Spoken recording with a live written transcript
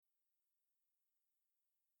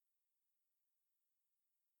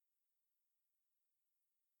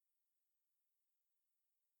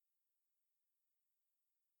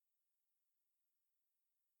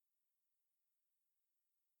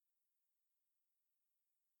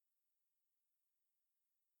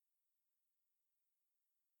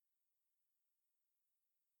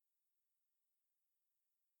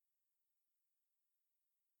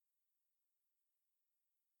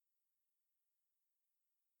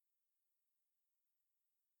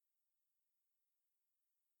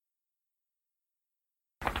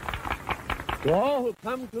To all who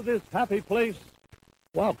come to this happy place,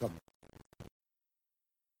 welcome.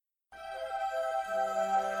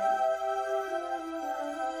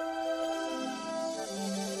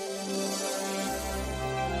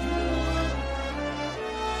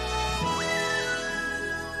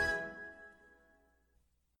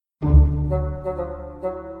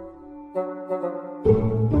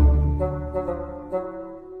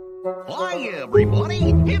 Hi,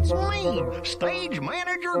 everybody. It's me, Stage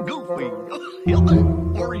Manager Goofy.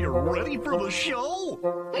 Are you ready for the show?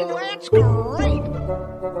 That's great.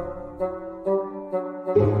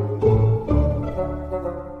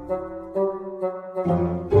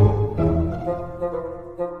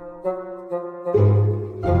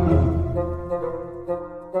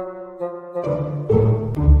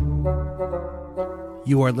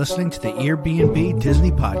 You are listening to the Airbnb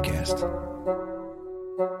Disney Podcast.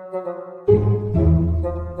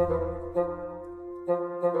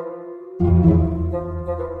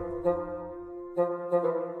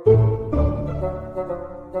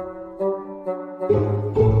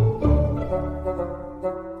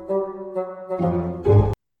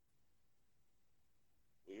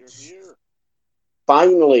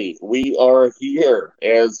 Finally, we are here,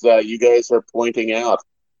 as you guys are pointing out.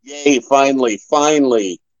 Yay, finally.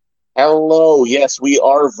 Hello. Yes, we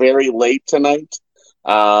are very late tonight.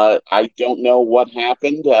 I don't know what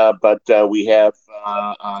happened, but we have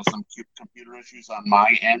some computer issues on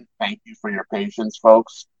my end. Thank you for your patience,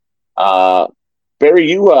 folks. Barry,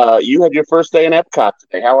 you had your first day in Epcot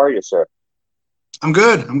today. How are you, sir? I'm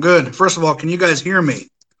good. First of all, can you guys hear me?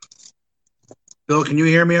 Bill, can you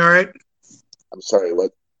hear me all right? I'm sorry,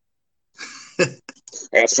 what?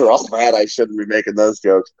 After all that, I shouldn't be making those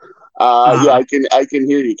jokes. Yeah, I can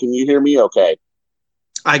hear you. Can you hear me okay?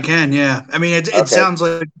 I can, yeah. I mean, it sounds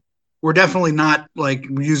like we're definitely not like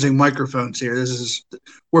using microphones here.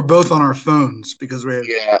 We're both on our phones because we're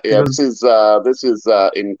This is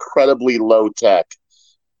incredibly low tech.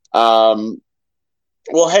 Well,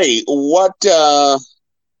 hey, what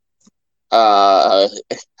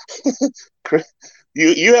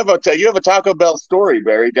you have a Taco Bell story,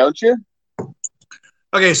 Barry, don't you?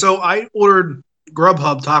 Okay, so I ordered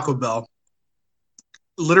Grubhub Taco Bell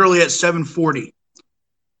literally at 7:40.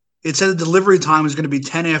 It said the delivery time was going to be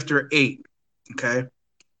 10 after 8. Okay.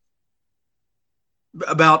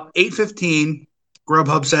 About 8:15,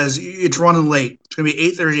 Grubhub says it's running late. It's going to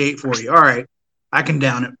be 8:30, 8:40. All right, I can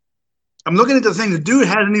down it. I'm looking at the thing. The dude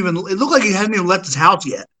it looked like he hadn't even left his house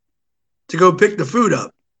yet to go pick the food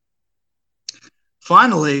up.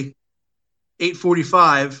 Finally,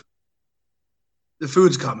 8:45, the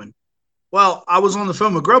food's coming. Well, I was on the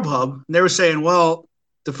phone with Grubhub, and they were saying, well,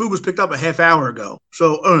 the food was picked up a half hour ago.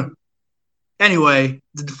 So, anyway,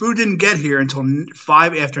 the food didn't get here until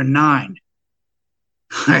 5 after 9.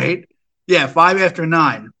 Right? Yeah, 5 after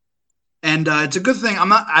 9. And it's a good thing.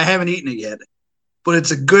 I haven't eaten it yet, but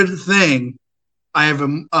it's a good thing I have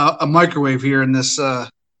a microwave here in this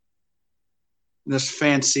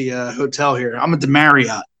fancy hotel here. I'm at the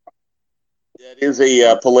Marriott. It is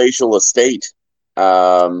a palatial estate.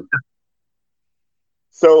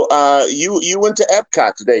 So you went to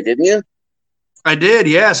Epcot today, didn't you? I did,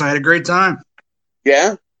 yes. I had a great time.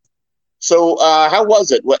 Yeah? So how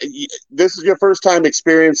was it? This is your first time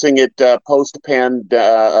experiencing it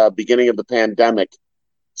beginning of the pandemic.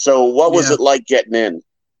 So what was it like getting in?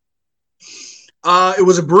 It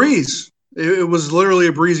was a breeze. It was literally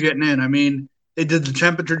a breeze getting in. I mean, they did the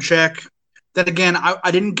temperature check. Then again,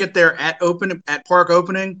 I didn't get there at park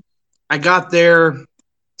opening. I got there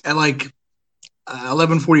at like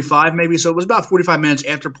 11:45 maybe, so it was about 45 minutes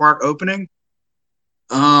after park opening.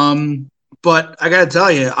 But I got to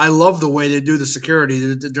tell you, I love the way they do the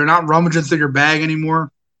security. They're not rummaging through your bag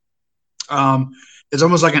anymore. It's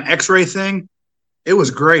almost like an X-ray thing. It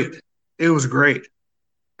was great.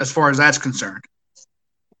 As far as that's concerned.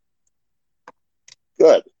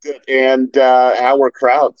 Good. And how were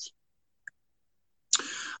crowds?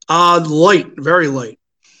 Light, very light.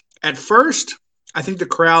 At first, I think the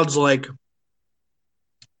crowd's like,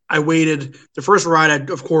 I waited. The first ride,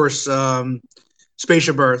 of course,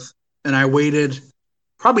 Spaceship Earth, and I waited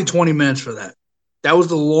probably 20 minutes for that. That was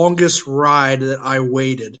the longest ride that I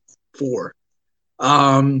waited for.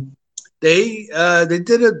 They're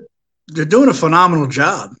doing a phenomenal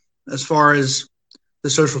job as far as the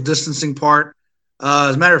social distancing part.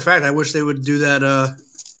 As a matter of fact, I wish they would do that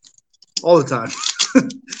all the time.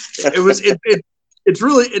 It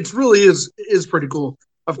really is pretty cool.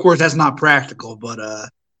 Of course, that's not practical, but I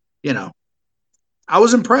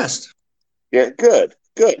was impressed. Yeah, good.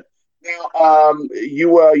 Now,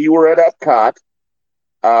 you were at Epcot.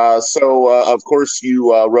 So of course,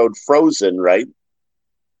 you rode Frozen, right?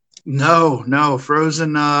 No.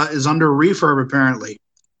 Frozen is under refurb, apparently.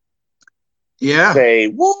 Yeah. Say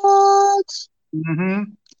what? Mm-hmm.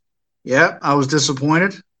 Yeah, I was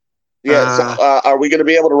disappointed. Yeah. So, are we going to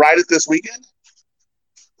be able to ride it this weekend?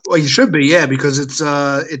 Well, you should be, yeah, because it's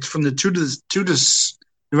from the two to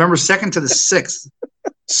November 2nd to the 6th.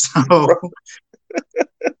 So from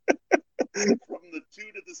the 2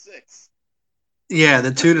 to the 6th. Yeah,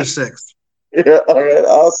 the 2 to 6. Yeah. All right.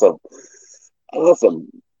 Awesome.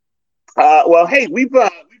 Well, hey, we've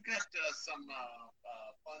got some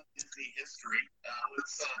fun Disney history.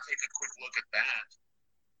 Let's take a quick look at that.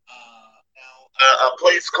 Now, a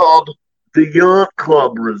place called the Yacht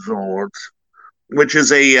Club Resort, which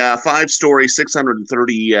is a 5-story,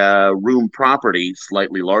 630 room property,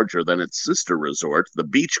 slightly larger than its sister resort, the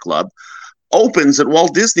Beach Club, opens at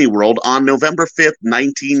Walt Disney World on November 5th,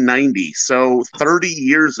 1990. So 30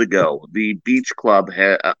 years ago, the Beach Club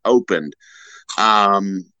opened.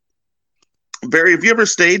 Barry, have you ever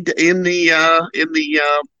stayed in the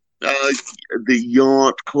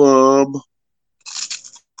Yacht Club?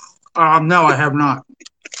 No, I have not.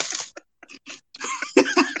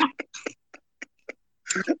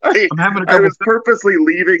 I was purposely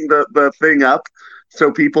leaving the thing up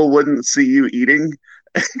so people wouldn't see you eating.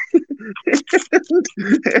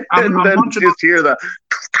 and then just hear the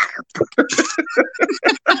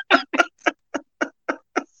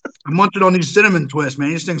I'm munching on these cinnamon twists, man.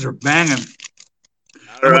 These things are banging.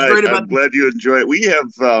 All right, I'm glad you enjoy it. We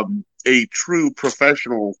have a true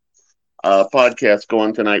professional podcast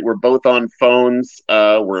going tonight. We're both on phones.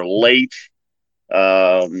 We're late.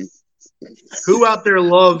 Who out there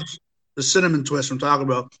loves the cinnamon twist I'm talking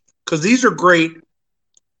about? Because these are great,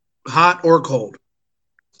 hot or cold.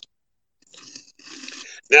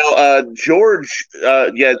 Now, George,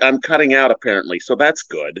 I'm cutting out apparently, so that's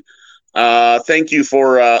good. Thank you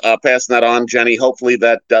for passing that on, Jenny. Hopefully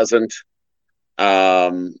that doesn't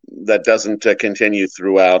continue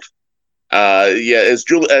throughout. As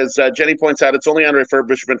Jenny points out, it's only on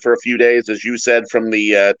refurbishment for a few days, as you said, from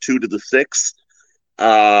the 2 to the 6.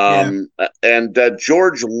 And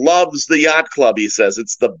George loves the Yacht Club. He says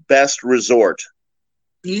it's the best resort.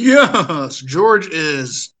 Yes, George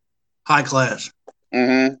is high class.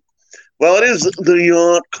 Mm-hmm. Well, it is the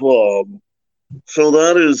Yacht Club, so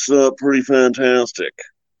that is pretty fantastic.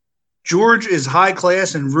 George is high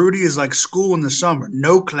class, and Rudy is like school in the summer.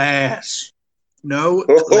 No class. No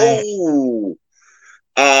class.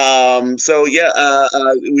 So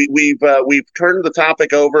we've turned the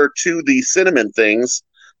topic over to the cinnamon things.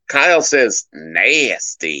 Kyle says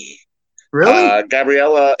nasty. Really?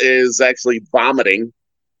 Gabriella is actually vomiting.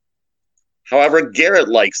 However, Garrett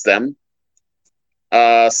likes them.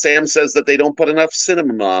 Sam says that they don't put enough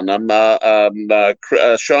cinnamon on them.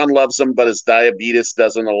 Sean loves them, but his diabetes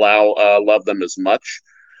doesn't love them as much.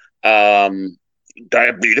 Diabetes.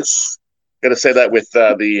 Gonna say that with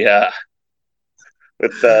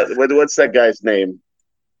what's that guy's name?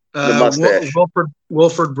 The mustache.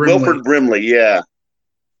 Wilford Brimley. Wilford Brimley, yeah.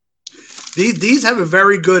 These have a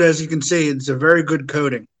very good, as you can see, it's a very good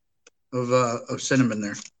coating of cinnamon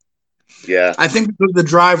there. Yeah. I think because the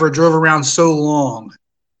driver drove around so long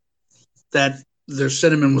that their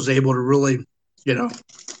cinnamon was able to really, Yeah.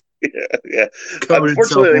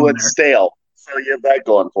 Unfortunately, it went stale. So you have that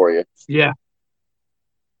going for you. Yeah.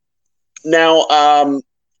 Now, I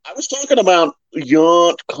was talking about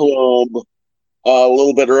Yacht Club a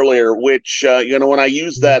little bit earlier, which, when I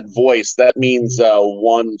use that voice, that means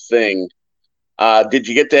one thing. Did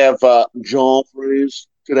you get to have Joffrey's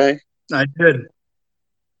today? I did.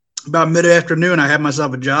 About mid-afternoon, I had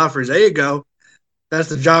myself a Joffrey's. There you go. That's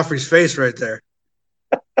the Joffrey's face right there.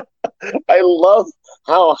 I love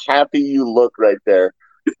how happy you look right there.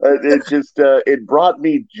 It just it brought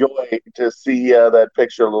me joy to see that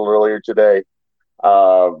picture a little earlier today.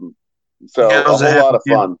 So a whole lot of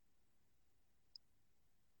fun.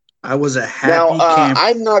 I was a happy camper.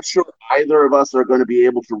 I'm not sure either of us are going to be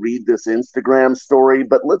able to read this Instagram story,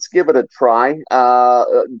 but let's give it a try.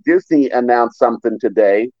 Disney announced something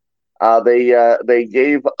today. They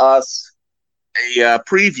gave us a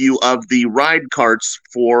preview of the ride carts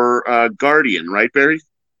for Guardian, right, Barry?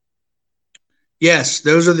 Yes,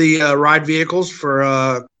 those are the ride vehicles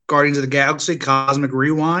for Guardians of the Galaxy Cosmic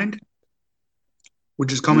Rewind,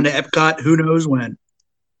 which is coming to Epcot who knows when.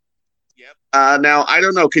 Yep. Now, I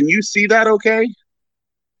don't know. Can you see that okay?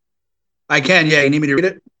 I can, yeah. You need me to read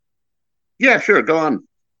it? Yeah, sure. Go on.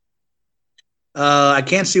 I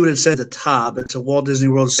can't see what it says at the top. It's a Walt Disney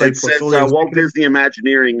World site portfolio. Walt Disney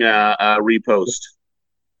Imagineering repost.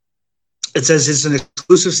 It says it's an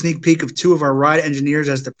exclusive sneak peek of two of our ride engineers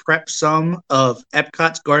as the prep some of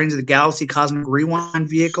Epcot's Guardians of the Galaxy Cosmic Rewind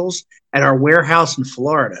vehicles at our warehouse in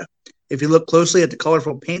Florida. If you look closely at the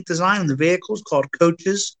colorful paint design on the vehicles called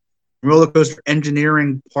coaches, roller coaster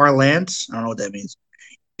engineering parlance, I don't know what that means.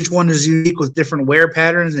 Each one is unique with different wear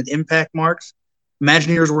patterns and impact marks.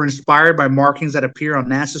 Imagineers were inspired by markings that appear on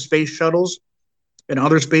NASA space shuttles and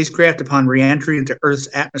other spacecraft upon re-entry into Earth's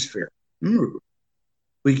atmosphere.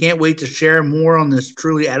 We can't wait to share more on this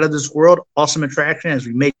truly out-of-this-world awesome attraction as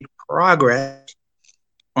we make progress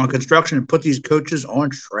on construction and put these coaches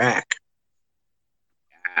on track.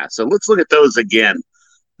 Yeah, so let's look at those again.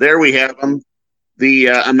 There we have them. The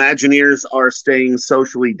Imagineers are staying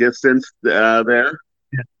socially distanced there.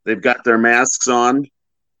 Yeah. They've got their masks on.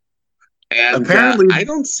 And apparently, I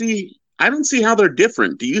don't see how they're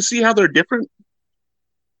different. Do you see how they're different?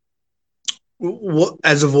 What,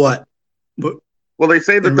 as of what? Well, they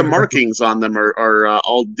say that the markings on them are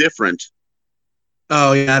all different.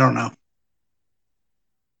 Oh, yeah, I don't know.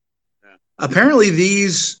 Yeah. Apparently,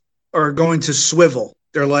 these are going to swivel.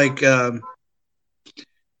 They're like the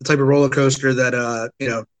type of roller coaster that,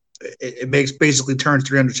 it makes basically turns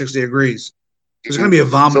 360 degrees. There's going to be a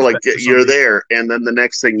vomit. So, like, you're there, and then the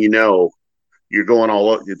next thing you know, you're going all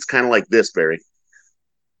over. It's kind of like this, Barry.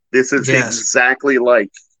 This is exactly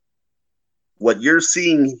like what you're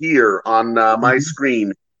seeing here on my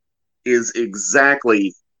screen is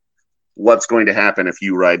exactly what's going to happen if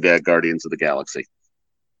you ride Guardians of the Galaxy.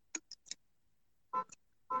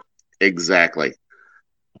 Exactly.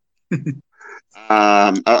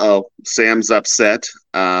 Sam's upset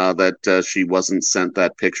that she wasn't sent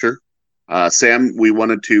that picture. Sam, we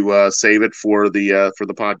wanted to save it for the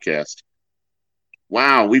podcast.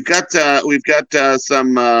 Wow, we've got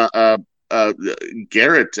some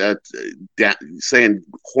Garrett saying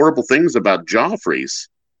horrible things about Joffrey's.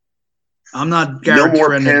 I'm not Garrett. No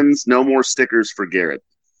more pens, no more stickers for Garrett.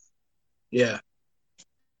 Yeah.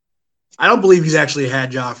 I don't believe he's actually had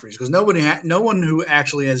Joffrey's because no one who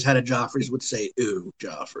actually has had a Joffrey's would say, ooh,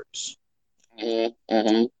 Joffrey's.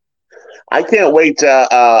 Mm-hmm. I can't wait.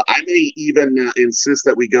 I may even insist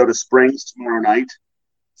that we go to Springs tomorrow night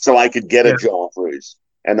so I could get a Joffrey's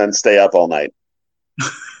and then stay up all night.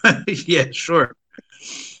 Yeah, sure.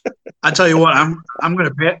 I tell you what, I'm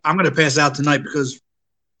gonna pass out tonight because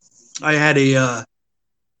I had a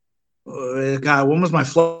God. When was my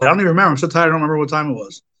flight? I don't even remember. I'm so tired. I don't remember what time it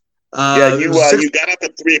was. You got up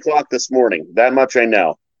at 3:00 this morning. That much I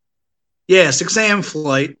know. Yeah, 6 a.m.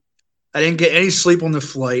 flight. I didn't get any sleep on the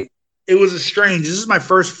flight. It was strange. This is my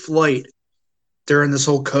first flight during this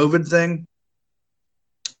whole COVID thing,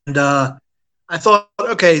 and I thought,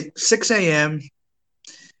 okay, 6 a.m.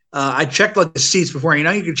 I checked like the seats before. You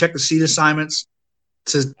can check the seat assignments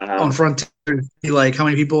on Frontier to see like how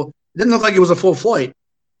many people. It didn't look like it was a full flight.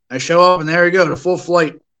 I show up and there you go, the full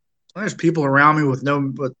flight. There's people around me with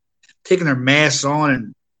taking their masks on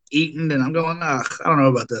and eating, and I'm going, I don't know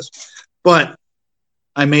about this, but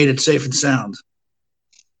I made it safe and sound.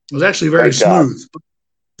 It was actually very smooth.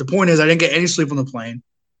 The point is, I didn't get any sleep on the plane.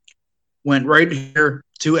 Went right here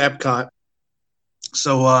to Epcot,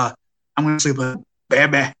 so I'm going to sleep a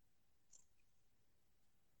bad.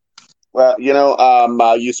 Well,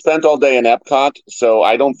 you spent all day in Epcot, so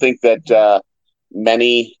I don't think that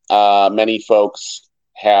many folks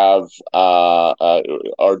have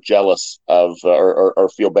are jealous of or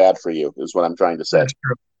feel bad for you. Is what I'm trying to say. That's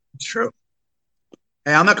true. It's true.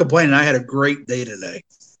 Hey, I'm not complaining. I had a great day today.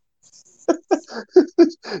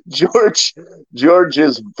 George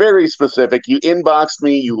is very specific. You inboxed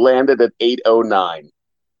me. You landed at 8:09.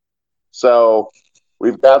 So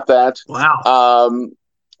we've got that. Wow.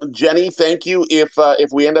 Jenny, thank you. If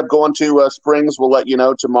we end up going to Springs, we'll let you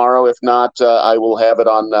know tomorrow. If not, I will have it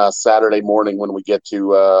on Saturday morning when we get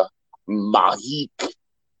to Mahik.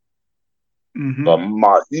 Mm-hmm. The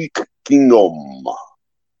Mahik Kingdom.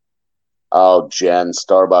 Oh, Jen,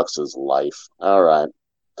 Starbucks is life. All right.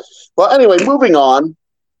 Well, anyway, moving on.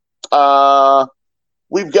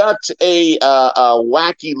 We've got a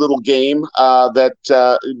wacky little game that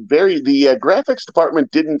the graphics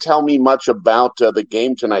department didn't tell me much about the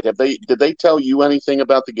game tonight. Did they tell you anything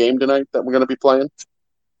about the game tonight that we're going to be playing?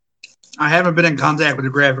 I haven't been in contact with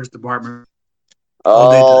the graphics department.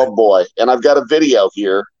 Oh boy! And I've got a video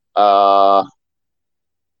here.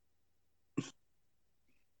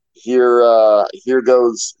 Here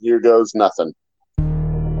goes nothing.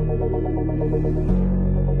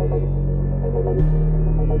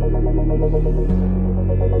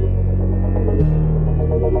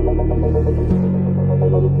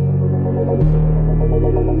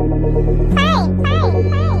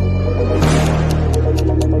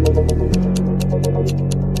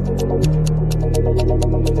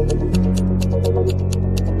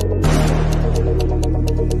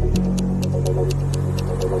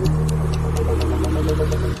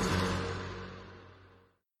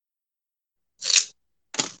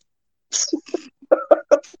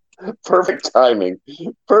 Perfect timing.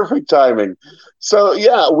 Perfect timing. So,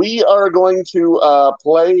 yeah, we are going to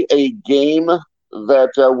play a game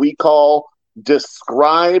that we call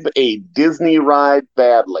Describe a Disney Ride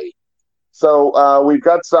Badly. So, we've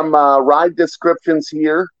got some ride descriptions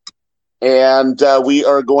here, and we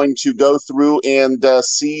are going to go through and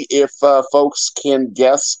see if folks can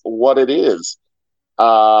guess what it is.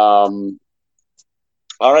 All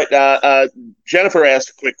right. Jennifer asked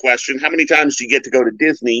a quick question. How many times do you get to go to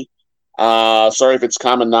Disney? Sorry if it's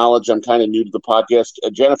common knowledge. I'm kind of new to the podcast.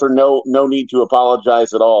 Jennifer, no need to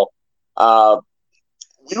apologize at all.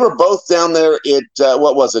 We were both down there at,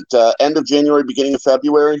 what was it, end of January, beginning of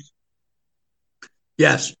February?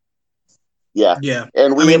 Yes. Yeah.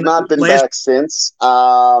 And we have not been back since.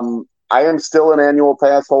 I am still an annual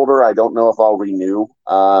pass holder. I don't know if I'll renew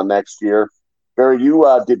next year. Barry,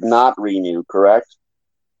 you did not renew, correct?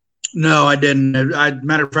 No, I didn't.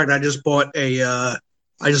 Matter of fact, I just bought like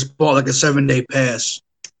a 7-day pass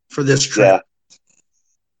for this trip.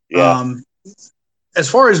 Yeah. As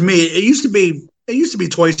far as me, it used to be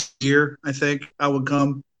twice a year. I think I would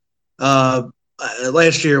come.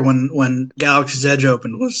 Last year when Galaxy's Edge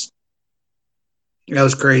opened that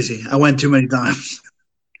was crazy. I went too many times.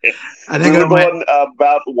 I think we were going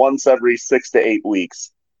about once every 6 to 8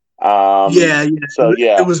 weeks. Yeah. So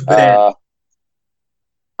yeah, it was bad.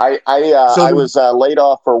 I was laid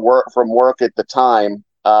off from work at the time,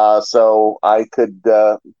 so I could.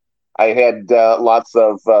 I had lots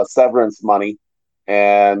of severance money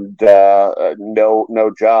and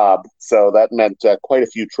no job, so that meant quite a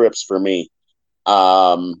few trips for me.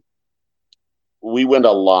 We went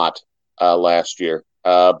a lot last year,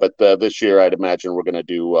 but this year I'd imagine we're going to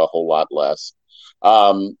do a whole lot less.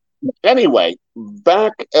 Anyway,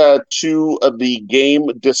 back to the game.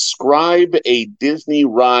 Describe a Disney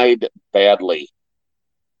ride badly.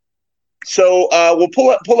 So we'll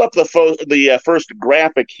pull up the first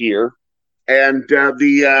graphic here, and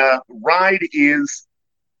the ride is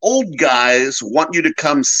old guys want you to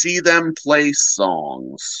come see them play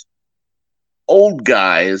songs. Old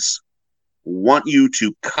guys want you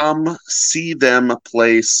to come see them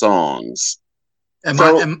play songs. Am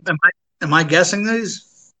I guessing these?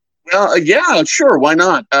 Well, yeah, sure. Why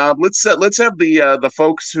not? Let's have the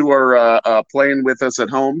folks who are playing with us at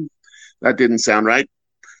home. That didn't sound right.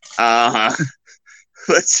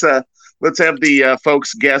 Let's have the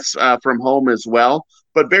folks guess from home as well.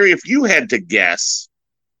 But Barry, if you had to guess,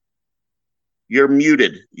 you're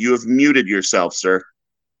muted. You have muted yourself, sir.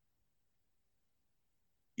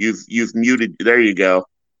 You've muted. There you go.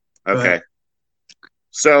 Okay. Right.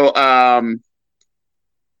 So,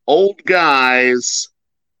 old guys.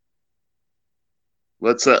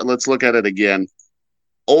 Let's look at it again.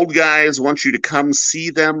 Old guys want you to come see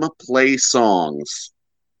them play songs.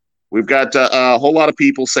 We've got a whole lot of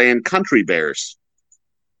people saying Country Bears.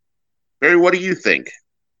 Barry, what do you think?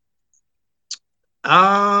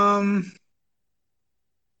 I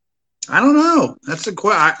don't know. That's the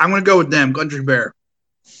question. I'm going to go with them, Country Bear.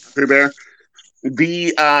 Country Bear.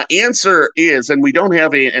 The answer is, and we don't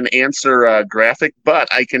have an answer graphic,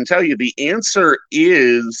 but I can tell you the answer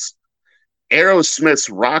is Aerosmith's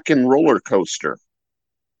Rock and Roller Coaster.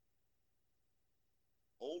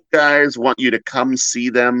 Old guys want you to come see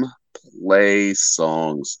them play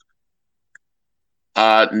songs.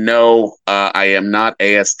 No, I am not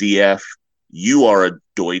ASDF. You are a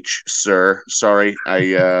Deutsch, sir. Sorry,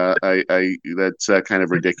 I that's kind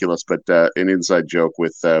of ridiculous, but an inside joke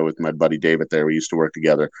with my buddy David there. We used to work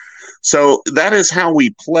together. So that is how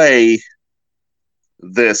we play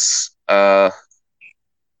this.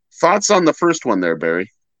 Thoughts on the first one there,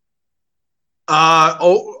 Barry?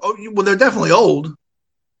 Well, they're definitely old.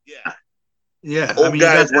 Yeah. Old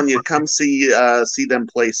guys when you come see them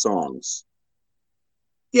play songs.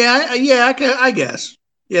 Yeah, I guess.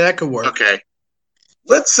 Yeah, that could work. Okay.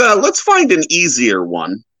 Let's find an easier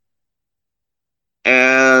one.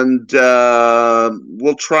 And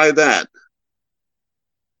we'll try that.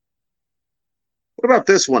 What about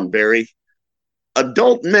this one, Barry?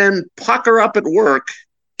 Adult men pucker up at work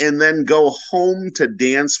and then go home to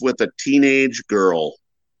dance with a teenage girl.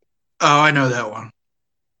 Oh, I know that one.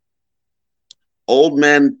 Old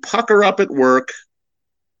men pucker up at work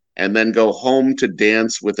and then go home to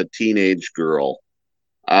dance with a teenage girl.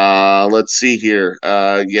 Let's see here.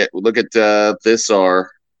 Look at this.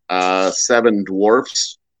 Seven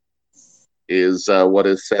Dwarfs is what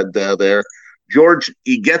is said there. George,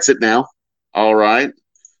 he gets it now. All right.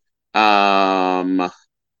 Mine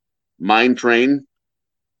Train.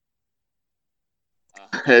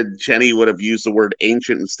 Jenny would have used the word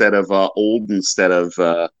ancient instead of old instead of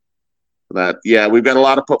that. Yeah, we've got a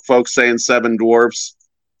lot of folks saying Seven Dwarfs.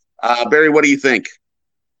 Barry, what do you think?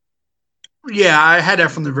 Yeah, I had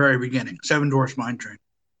that from the very beginning. Seven Dwarfs Mine Train.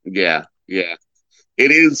 Yeah. It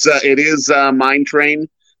is Mine Train.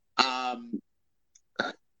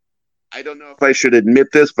 I don't know if I should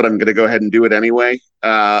admit this, but I'm going to go ahead and do it anyway.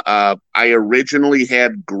 I originally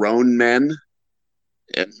had Grown Men.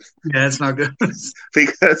 And yeah, it's not good.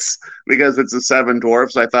 because it's the Seven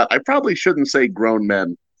Dwarfs, I thought I probably shouldn't say Grown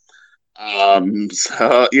Men.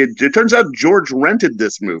 So it turns out George rented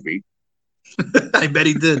this movie. I bet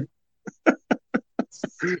he did. I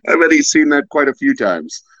bet he's seen that quite a few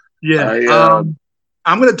times. Yeah.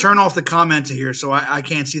 I'm going to turn off the comments here so I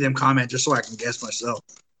can't see them comment just so I can guess myself.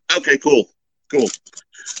 Okay, cool.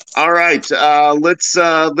 All right, let's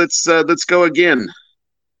go again.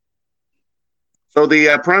 So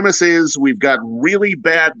the premise is we've got really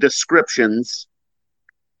bad descriptions,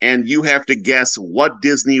 and you have to guess what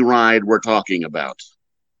Disney ride we're talking about.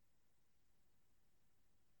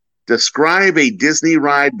 Describe a Disney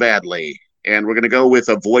ride badly, and we're going to go with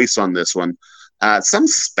a voice on this one. Some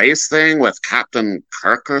space thing with Captain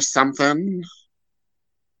Kirk or something.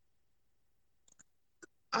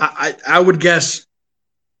 I would guess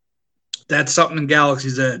that's something in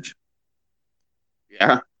Galaxy's Edge.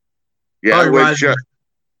 Yeah.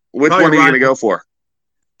 Which one are you going to go for?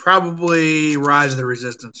 Probably Rise of the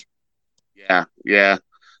Resistance. Yeah.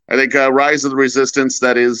 I think Rise of the Resistance.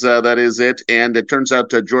 That is it. And it turns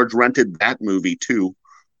out George rented that movie too.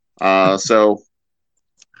 So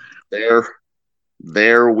there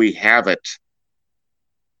we have it.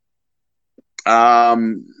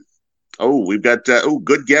 We've got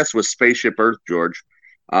good guess with Spaceship Earth, George.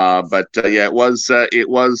 But it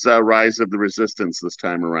was Rise of the Resistance this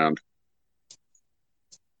time around.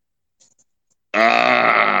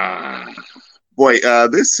 Boy,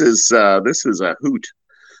 this is a hoot.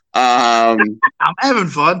 I'm having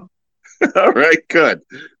fun. All right, good.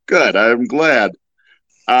 I'm glad.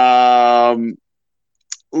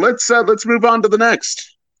 Let's move on to the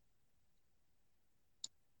next.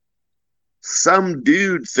 Some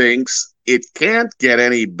dude thinks it can't get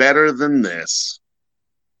any better than this.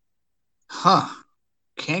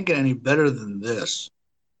 Can't get any better than this.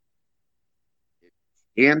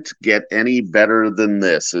 Can't get any better than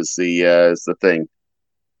this is the thing.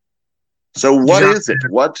 So what is it?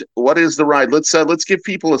 What is the ride? Let's give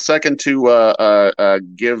people a second to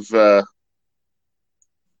give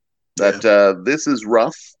this is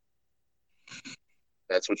rough.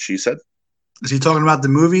 That's what she said. Is he talking about the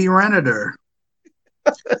movie you rented, or?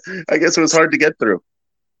 I guess it was hard to get through.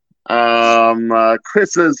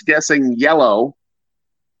 Chris is guessing yellow.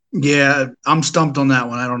 Yeah, I'm stumped on that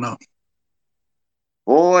one. I don't know.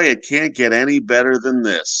 Boy, it can't get any better than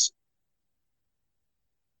this.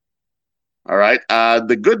 All right.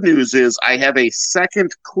 The good news is I have a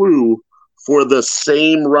second clue for the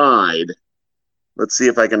same ride. Let's see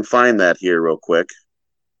if I can find that here real quick.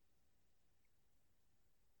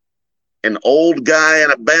 An old guy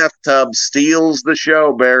in a bathtub steals the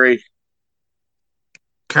show, Barry.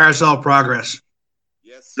 Carousel Progress.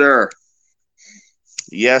 Yes, sir.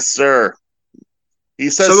 Yes, sir.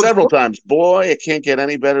 He says several times, boy, it can't get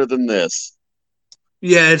any better than this.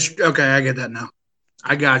 Yeah, it's okay. I get that now.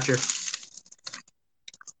 I got you.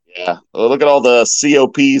 Yeah. Well, look at all the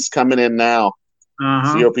COPs coming in now.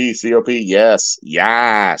 COP. Yes.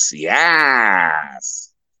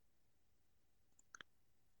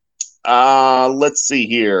 Let's see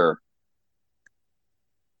here.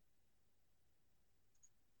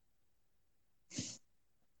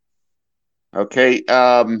 Okay.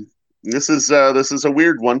 This is a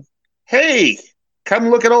weird one. Hey, come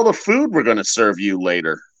look at all the food we're going to serve you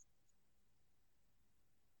later.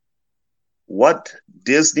 What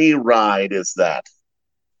Disney ride is that?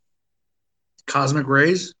 Cosmic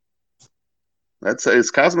Rays.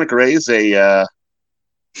 Is Cosmic Rays a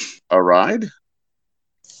ride?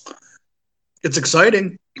 It's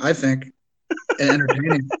exciting, I think, and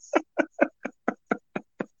entertaining.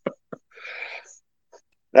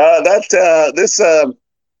 I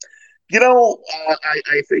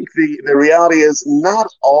think the reality is not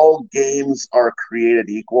all games are created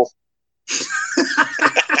equal.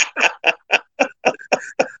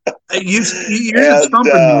 You're just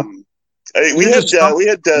stumping me. We had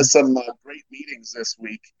some great meetings this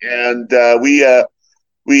week, and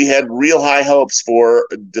we had real high hopes for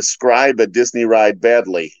describe a Disney ride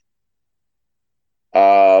badly.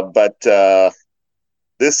 But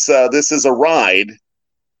this is a ride.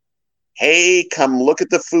 Hey, come look at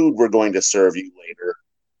the food we're going to serve you later.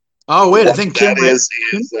 Oh wait, I think Kim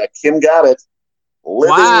Kim got it.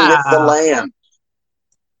 Living with the Land.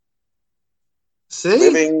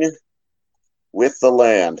 See? with the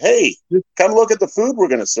land. Hey, come look at the food we're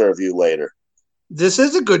going to serve you later. This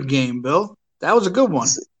is a good game, Bill. That was a good one.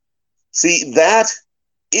 See, that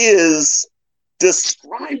is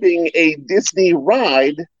describing a Disney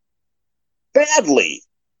ride badly.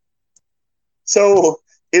 So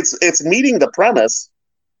it's meeting the premise,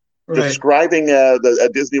 right. Describing a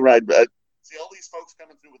Disney ride. See, all these folks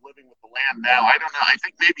coming through with Living with the Land now, I don't know. I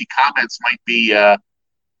think maybe comments might be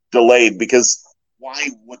delayed because why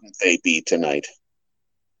wouldn't they be tonight?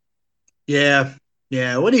 Yeah.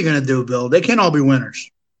 What are you going to do, Bill? They can't all be winners,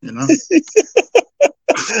 you know?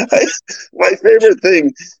 My favorite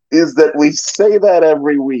thing is that we say that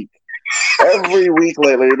every week. Every week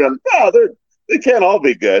lately, we've done, they can't all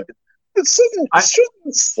be good. But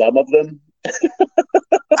shouldn't some of them?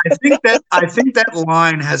 I think that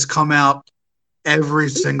line has come out every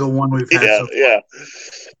single one we've had so far. Yeah.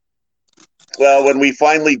 Well, when we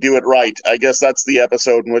finally do it right, I guess that's the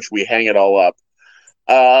episode in which we hang it all up.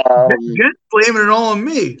 Jen's blaming it all on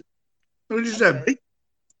me. What did you say?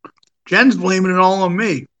 Jen's blaming it all on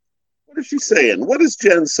me. What is she saying? What is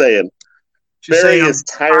Jen saying? Barry is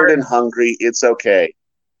tired and hungry. It's okay.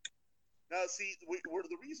 Now, see,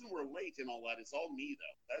 the reason we're late and all that is all me,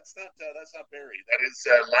 though. That's not Barry. That is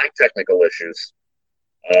my technical issues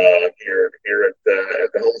here at the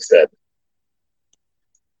homestead.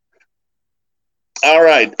 All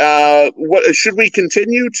right. What should we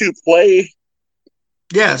continue to play?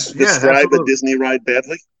 Yes. Describe a Disney ride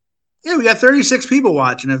badly. Yeah, we got 36 people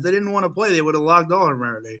watching. If they didn't want to play, they would have logged on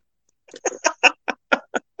already.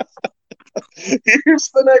 Here's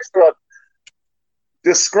the next one.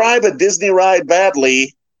 Describe a Disney ride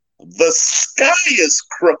badly. The sky is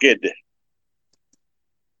crooked.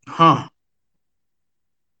 Huh.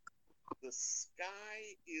 The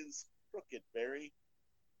sky is crooked, Barry.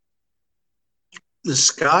 The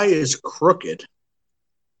sky is crooked.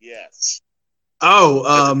 Yes.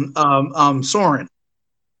 Oh, Soarin'.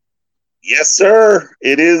 Yes, sir.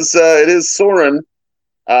 It is Soarin'.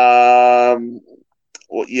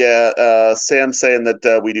 Well, yeah, Sam's saying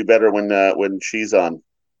that we do better when she's on.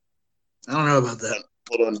 I don't know about that.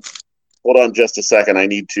 Hold on just a second. I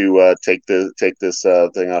need to take this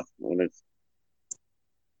thing off.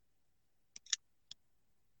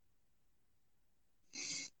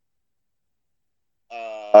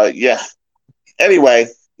 Yeah. Anyway,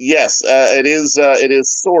 yes, it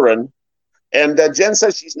is Soarin'. And Jen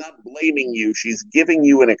says she's not blaming you. She's giving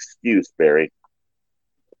you an excuse, Barry.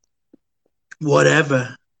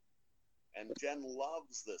 Whatever. And Jen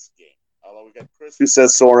loves this game. Although we got Chris who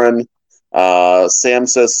says Soarin', Sam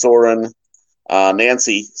says Soarin',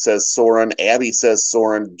 Nancy says Soarin', Abby says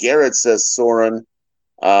Soarin', Garrett says Soarin',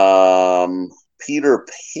 Peter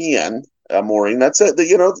Pan, Maureen. That's it.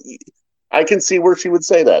 I can see where she would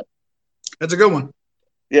say that. That's a good one.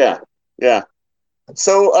 Yeah.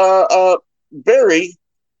 So, Barry,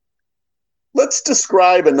 let's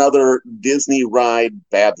describe another Disney ride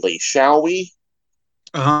badly, shall we?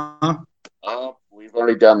 Uh-huh. Oh, we've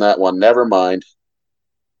already done that one. Never mind.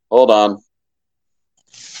 Hold on.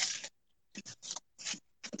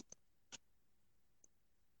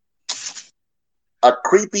 A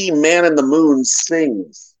creepy man in the moon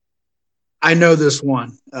sings. I know this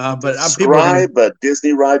one, but describe a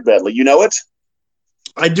Disney ride badly. You know it?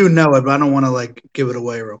 I do know it, but I don't want to give it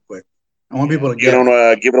away real quick. I want people to get. You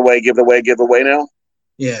don't give it away now.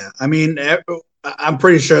 Yeah, I mean, I'm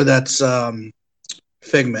pretty sure that's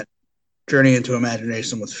Figment. Journey into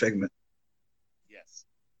Imagination with Figment.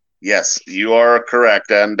 Yes, you are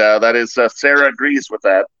correct, and that is Sarah agrees with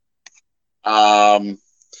that.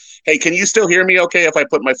 Hey, can you still hear me? Okay, if I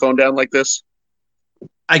put my phone down like this,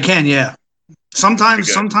 I can. Yeah.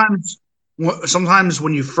 Sometimes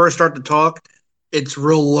when you first start to talk, it's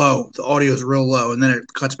real low. The audio is real low, and then it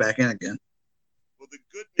cuts back in again. Well, the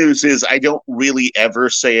good news is I don't really ever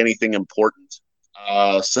say anything important.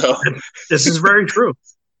 So this is very true.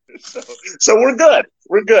 So we're good.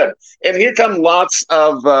 We're good. And here come lots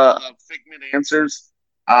of Figment answers.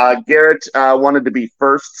 Garrett wanted to be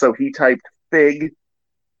first, so he typed Fig.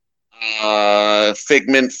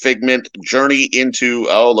 Figment, Journey into.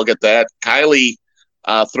 Oh, look at that. Kylie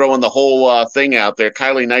throwing the whole thing out there.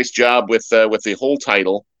 Kylie, nice job with the whole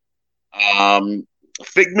title.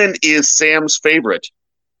 Figment is Sam's favorite.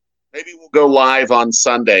 Maybe we'll go live on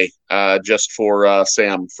Sunday just for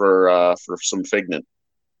Sam for some Figment.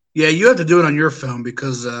 Yeah, you have to do it on your phone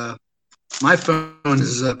because my phone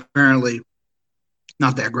is apparently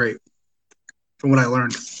not that great from what I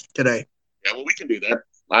learned today. Yeah, well, we can do that.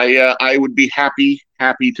 I would be happy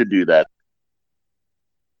to do that.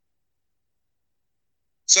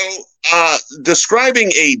 So,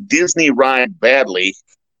 describing a Disney ride badly,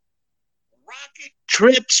 Rock Rocket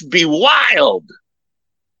trips be wild.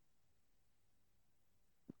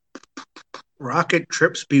 Rocket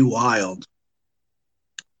trips be wild.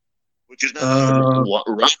 Which is not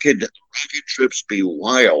rocket trips be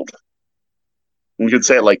wild. You can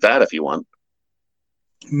say it like that if you want.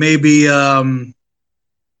 Maybe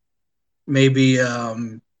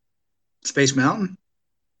Space Mountain.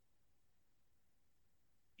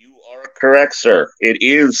 You are correct, sir. It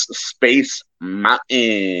is Space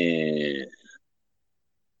Mountain.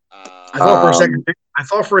 I thought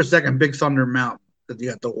for a second Big Thunder Mountain, that you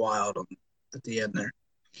got the wild at the end there.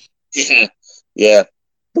 Yeah.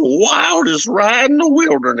 The wildest ride in the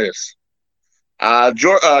wilderness.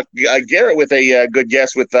 Garrett with a good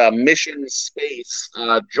guess with Mission Space.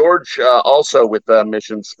 George also with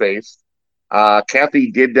Mission Space.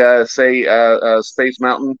 Kathy did say Space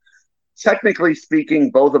Mountain. Technically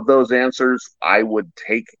speaking, both of those answers I would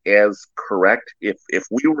take as correct. If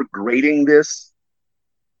we were grading this,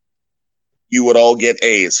 you would all get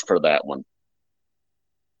A's for that one.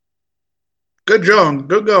 Good job.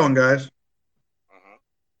 Good going, guys.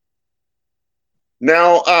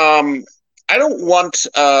 Now, I don't want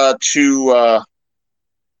to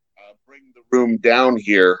bring the room down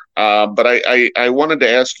here, but I wanted to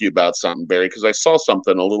ask you about something, Barry, because I saw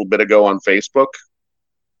something a little bit ago on Facebook.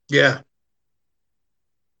 Yeah.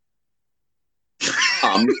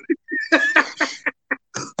 My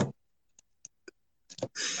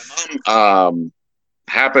mom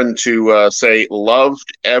happened to say,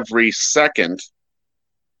 "Loved every second.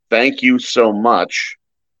 Thank you so much.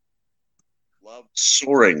 Love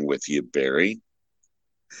soaring with you, Barry."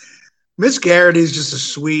 Miss Garrity is just a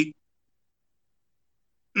sweet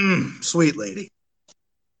lady.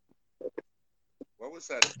 What was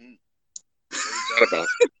that? What was that about?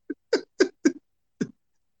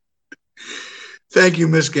 Thank you,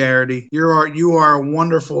 Miss Garrity. You are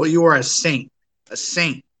wonderful. You are a saint. A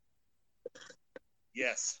saint.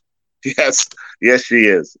 Yes, she is.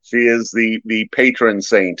 She is the patron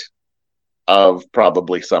saint of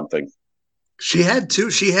probably something. She made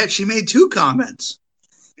 2 comments.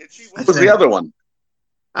 Did she? What was the other one?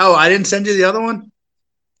 Oh, I didn't send you the other one?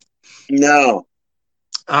 No.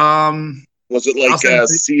 Was it like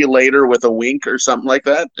see you later with a wink or something like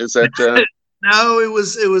that? Is that No, it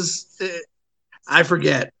was I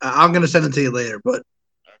forget. I'm going to send it to you later, but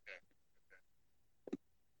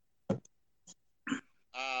okay.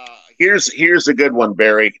 Here's a good one,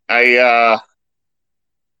 Barry. Sam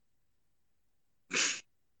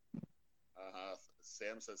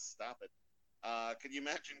says, "Stop it." Can you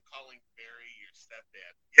imagine calling Barry your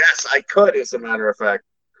stepdad? Yes, I could, as a matter of fact.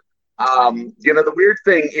 The weird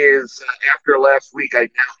thing is, after last week, I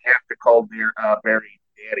now have to call Barry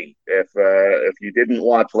Daddy. If you didn't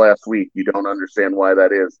watch last week, you don't understand why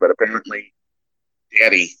that is. But apparently,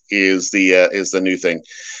 Daddy is the new thing.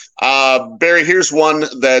 Barry, here's one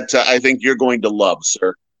that I think you're going to love,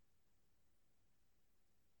 sir.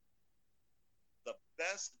 The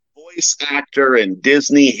best voice actor in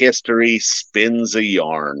Disney history spins a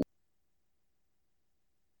yarn.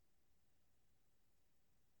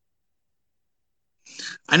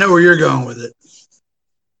 I know where you're going with it.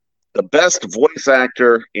 The best voice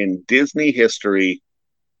actor in Disney history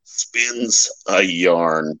spins a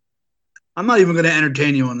yarn. I'm not even going to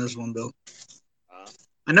entertain you on this one, Bill.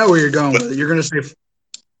 I know where you're going with it. You're going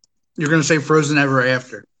to say Frozen Ever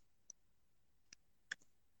After.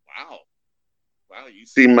 Wow, you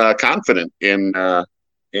seem confident in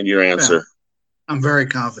your answer. Yeah, I'm very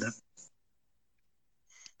confident.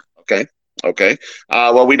 Okay.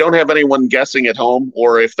 Well, we don't have anyone guessing at home,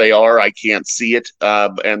 or if they are, I can't see it.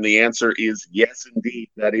 And the answer is yes, indeed.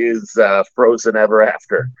 That is Frozen Ever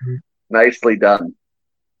After. Mm-hmm. Nicely done.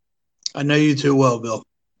 I know you too well, Bill.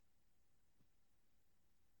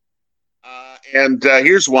 And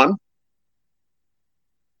here's one.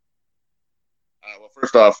 Well,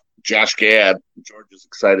 first off, Josh Gad. George is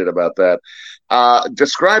excited about that.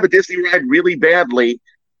 Describe a Disney ride really badly.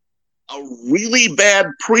 A really bad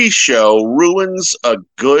pre-show ruins a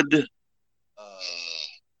good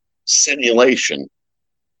simulation.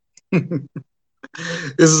 This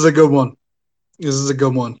is a good one.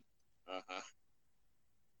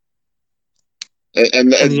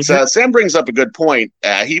 And Sam brings up a good point.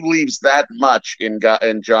 He believes that much in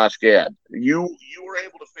Josh Gad. You were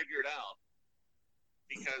able to figure it out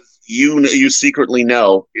because you secretly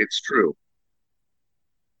know it's true.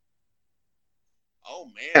 Oh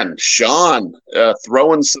man, Sean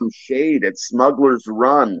throwing some shade at Smuggler's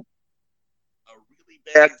Run. A really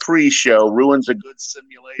bad pre-show ruins a good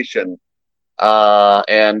simulation.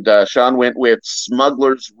 And Sean went with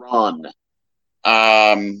Smuggler's Run.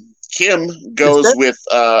 Kim goes with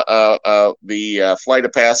the Flight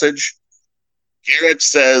of Passage. Garrett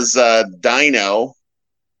says Dino.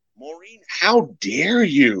 Maureen, how dare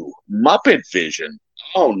you? Muppet Vision.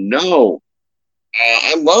 Oh no.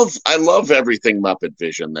 I love everything Muppet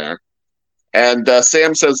Vision there. And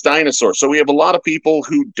Sam says dinosaur. So we have a lot of people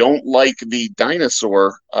who don't like the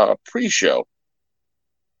dinosaur pre-show.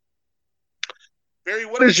 Barry,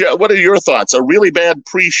 what are your thoughts? A really bad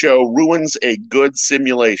pre-show ruins a good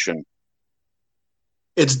simulation.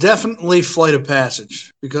 It's definitely Flight of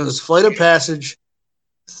Passage, because Flight of Passage,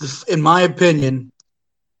 in my opinion,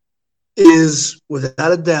 is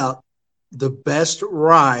without a doubt the best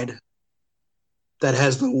ride that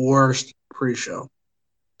has the worst pre-show.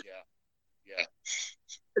 Yeah.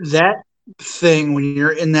 That thing, when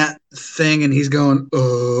you're in that thing and he's going,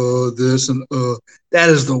 this and that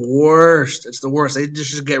is the worst. It's the worst. They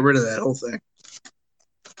just should get rid of that whole thing.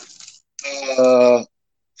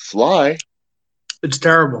 Fly. It's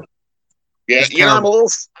terrible. Yeah, it's terrible.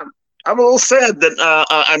 I'm a little sad that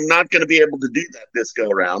I'm not going to be able to do that this go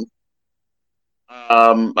around.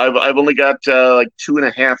 I've only got like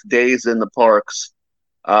 2.5 days in the parks,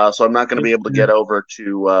 so I'm not going to be able to get over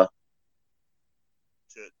to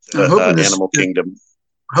Animal Kingdom.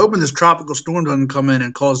 I'm hoping this tropical storm doesn't come in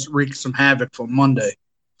and wreak some havoc for Monday.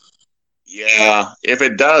 Yeah, if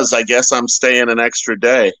it does, I guess I'm staying an extra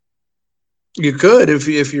day. You could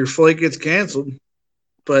if your flight gets canceled,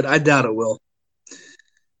 but I doubt it will.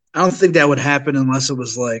 I don't think that would happen unless it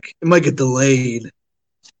was like it might get delayed.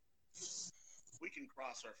 We can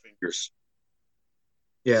cross our fingers.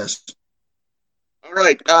 Yes. All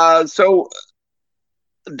right. So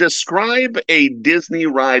describe a Disney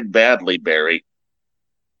ride badly, Barry.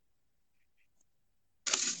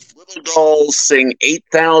 Little dolls sing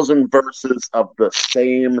 8,000 verses of the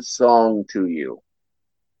same song to you.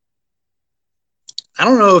 I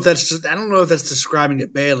don't know if that's describing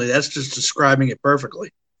it badly. That's just describing it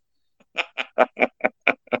perfectly.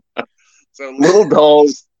 So little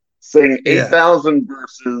dolls sing 8,000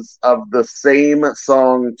 verses of the same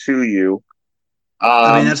song to you.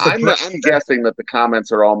 I'm guessing that the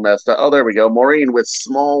comments are all messed up. Oh, there we go. Maureen with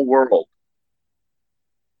Small World.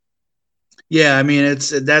 Yeah, I mean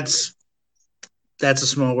that's a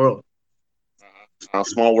small world.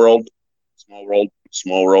 Small world.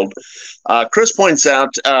 Chris points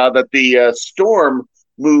out that the storm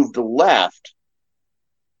moved left,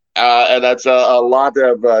 and that's a lot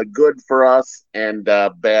of good for us and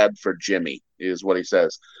bad for Jimmy, is what he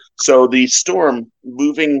says. So the storm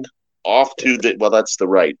moving off to that's the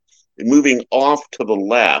right. Moving off to the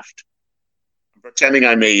left. I'm pretending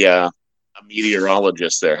I'm a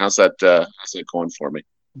meteorologist there. How's that going for me?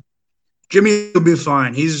 Jimmy will be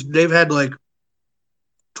fine. They've had like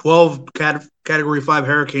 12 Category 5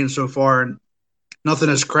 hurricanes so far, and nothing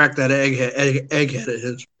has cracked that egghead of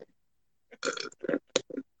his.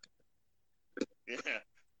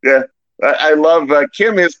 Yeah. I love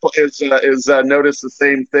Kim is noticed the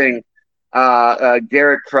same thing.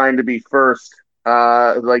 Garrett trying to be first.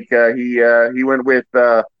 He went with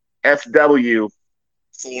FW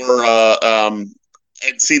for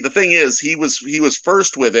and see, the thing is he was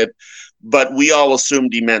first with it, but we all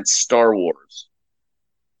assumed he meant Star Wars.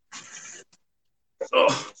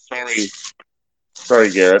 Oh,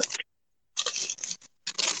 sorry, Garrett.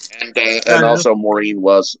 And also Maureen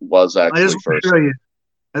was actually first.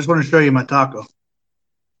 I just want to show you my taco.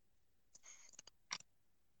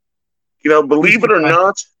 Believe it or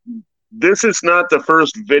not, this is not the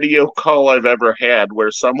first video call I've ever had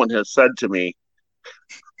where someone has said to me,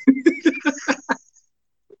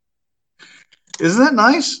 "Isn't that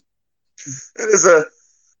nice?" That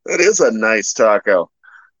is a nice taco.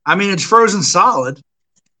 I mean, it's frozen solid.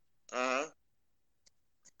 Uh-huh.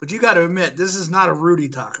 But you got to admit, this is not a Rudy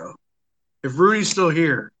taco. If Rudy's still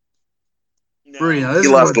here, no, Rudy, he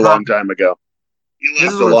left a long time ago.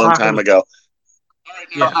 All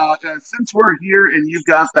right, now, since we're here and you've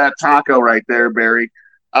got that taco right there, Barry,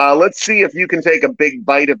 let's see if you can take a big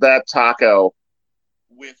bite of that taco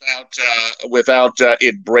without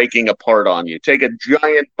it breaking apart on you. Take a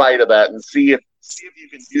giant bite of that and see if you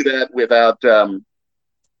can do that without the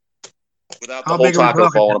whole taco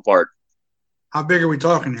falling apart. How big are we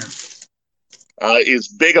talking here? As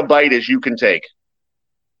big a bite as you can take.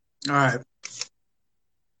 All right.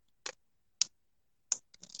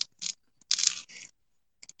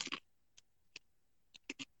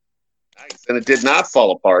 Nice. And it did not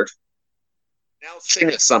fall apart. Now sing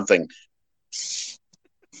us something.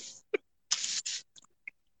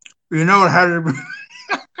 You know it had to be.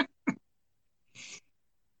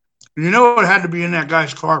 You know it had to be in that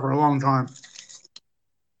guy's car for a long time.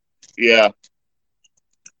 Yeah.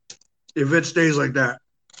 if it stays like that.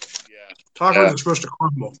 Yeah. Tacos are supposed to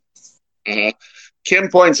crumble. Kim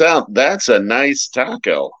points out that's a nice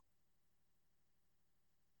taco.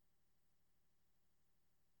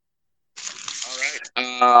 All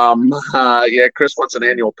right. Yeah, Chris wants an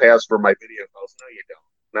annual pass for my video calls. No, you don't.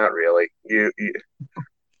 Not really.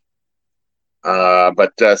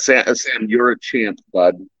 But Sam, you're a champ,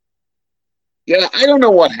 bud. Yeah, I don't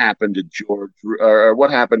know what happened to George or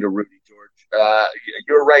what happened to Rudy George.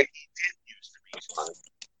 You're right. He did used to be fun.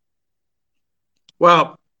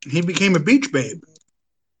 Well, he became a beach babe.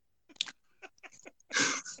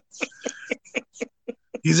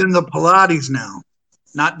 He's in the Pilates now,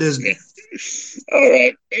 not Disney. All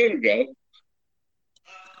right, there you go.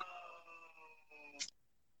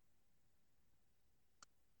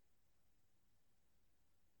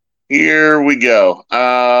 Here we go.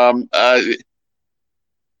 Got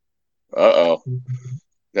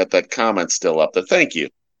that comment still up there. Thank you.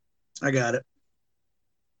 I got it.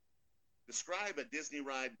 Describe a Disney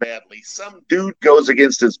ride badly. Some dude goes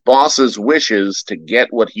against his boss's wishes to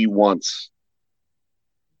get what he wants.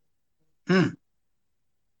 A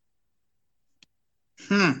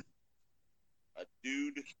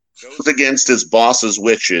dude goes against his boss's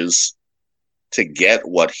wishes to get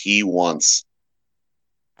what he wants.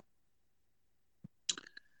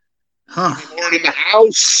 More in the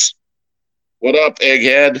house. What up,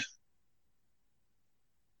 Egghead?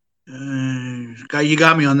 You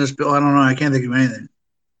got me on this, Bill. I don't know. I can't think of anything.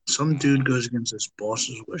 Some dude goes against his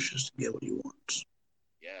boss's wishes to get what he wants.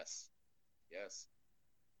 Yes.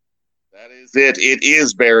 That is it. It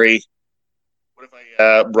is, Barry. What if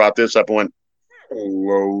I brought this up and went,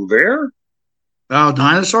 hello there? Oh,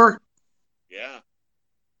 dinosaur? Yeah.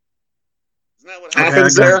 Isn't that what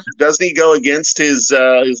happens there? Doesn't he go against his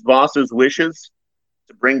boss's wishes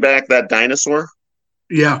to bring back that dinosaur?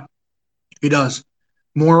 Yeah, he does.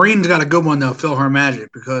 Maureen's got a good one, though, PhilharMagic,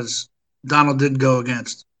 because Donald did go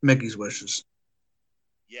against Mickey's wishes.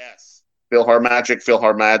 Yes.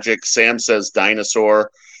 PhilharMagic. Sam says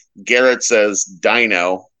dinosaur. Garrett says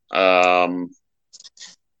dino. Garrett,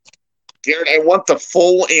 I want the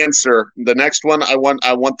full answer. The next one, I want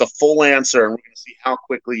the full answer, and we're going to see how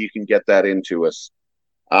quickly you can get that into us.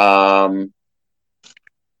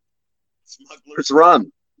 Smuggler's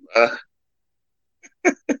Run.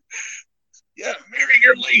 Yeah, Mary,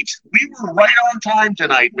 you're late. We were right on time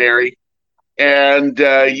tonight, Mary. And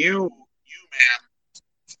you, man,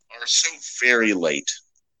 are so very late.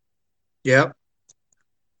 Yep.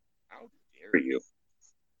 How dare you?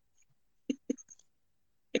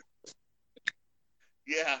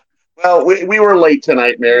 Yeah. Well, we were late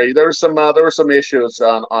tonight, Mary. There were some issues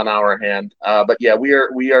on our hand. But yeah, we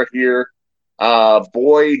are here.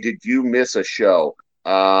 Boy, did you miss a show.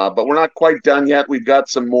 But we're not quite done yet. We've got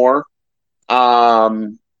some more.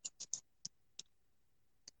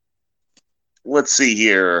 Let's see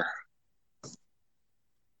here.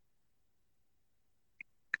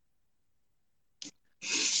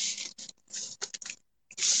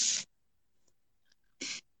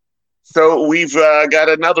 So we've got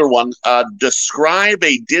another one. Describe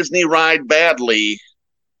a Disney ride badly.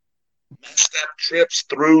 Messed up trips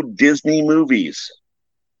through Disney movies.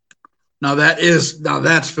 Now that's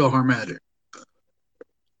PhilharMagic.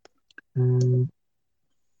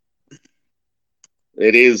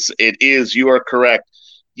 It is. You are correct.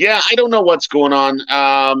 Yeah, I don't know what's going on.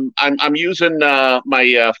 I'm using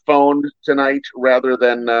my phone tonight rather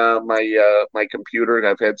than my computer.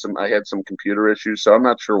 I had some computer issues, so I'm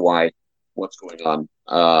not sure what's going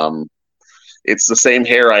on. It's the same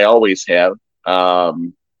hair I always have.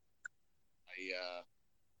 Hold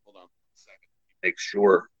on a second. I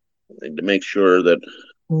need to make sure that.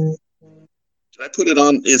 Did I put it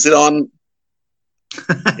on? Is it on?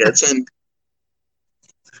 Yeah, it's on.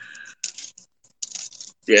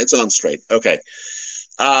 Yeah, it's on straight. Okay.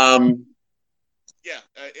 And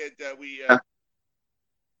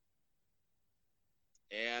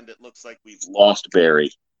it looks like we've lost Barry.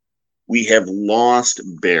 We have lost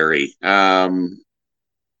Barry. Did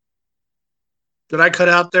I cut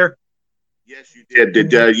out there? Yes, you did.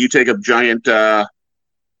 Did you take a giant bite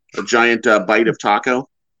of taco?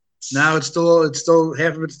 No, it's still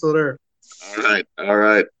half of it's still there. All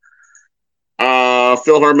right.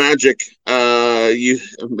 PhilharMagic.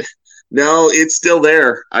 No, it's still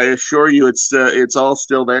there. I assure you, it's all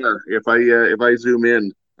still there. If I zoom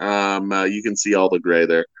in, you can see all the gray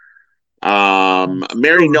there.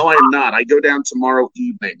 Mary, no, I am not. I go down tomorrow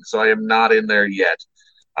evening, so I am not in there yet.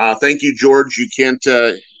 Thank you, George. You can't.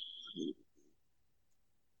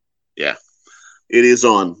 Yeah. It is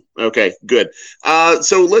on. Okay, good.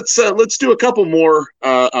 So let's do a couple more.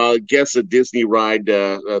 Guess a Disney ride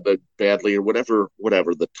the badly or whatever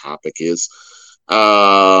the topic is.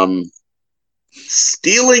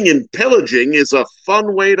 Stealing and pillaging is a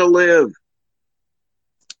fun way to live.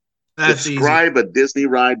 That's Describe easy. a Disney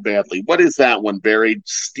ride badly. What is that one, Barry?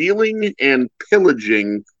 Stealing and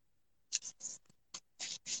pillaging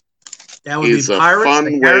That would is be a Pirates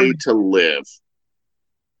fun way to live.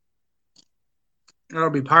 That'll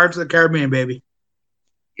be Pirates of the Caribbean, baby.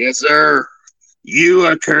 Yes, sir. You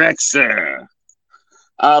are correct, sir.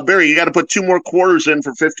 Barry, you got to put 2 more quarters in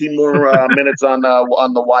for 15 more minutes on the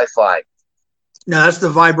Wi-Fi. No, that's the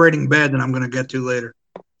vibrating bed that I'm going to get to later.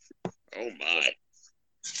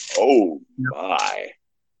 Oh my.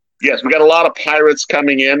 Yes, we got a lot of pirates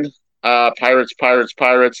coming in. Pirates.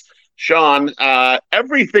 Sean,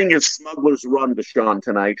 everything is Smuggler's Run to Sean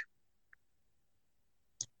tonight.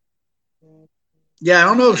 Yeah, I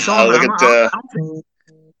don't know if Sean.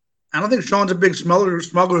 I don't think Sean's a big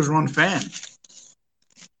Smuggler's Run fan.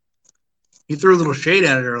 He threw a little shade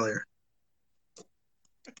at it earlier.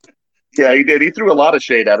 Yeah, he did. He threw a lot of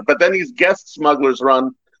shade at it, but then he's guessed Smuggler's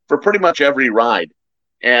Run for pretty much every ride.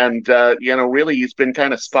 And, really, he's been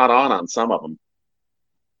kind of spot on some of them.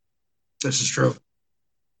 This is true.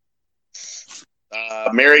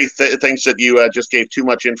 Mary thinks that you just gave too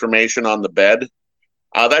much information on the bed.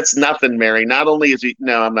 That's nothing, Mary. Not only is he...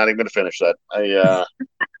 No, I'm not even going to finish that.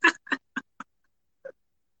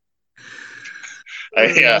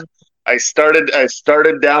 I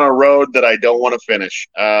started down a road that I don't want to finish.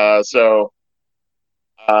 Yeah,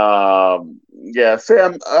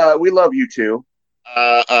 Sam, we love you too.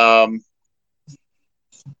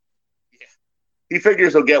 He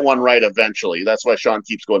figures he'll get one right eventually. That's why Sean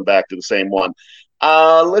keeps going back to the same one.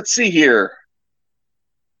 Let's see here.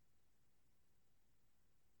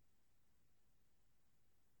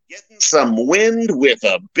 Getting some wind with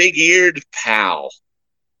a big-eared pal.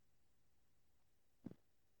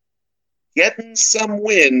 Getting some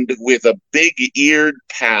wind with a big-eared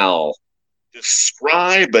pal.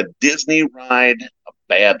 Describe a Disney ride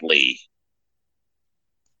badly.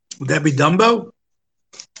 Would that be Dumbo?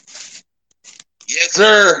 Yes,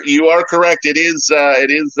 sir. You are correct. It is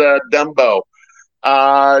Dumbo.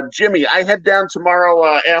 Jimmy, I head down tomorrow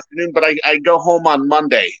afternoon, but I go home on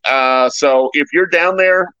Monday. So if you're down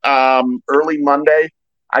there early Monday,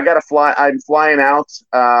 I got to fly. I'm flying out.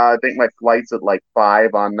 I think my flight's at like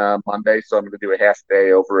 5 on Monday, so I'm going to do a half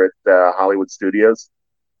day over at Hollywood Studios.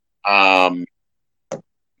 I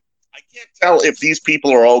can't tell if these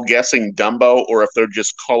people are all guessing Dumbo or if they're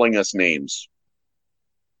just calling us names.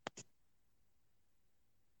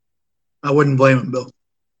 I wouldn't blame him, Bill.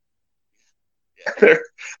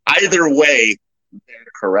 Either way, they're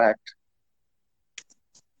correct.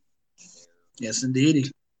 Yes,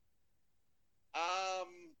 indeed.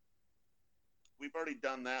 We've already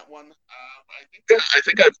done that one. I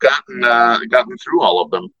think I've gotten through all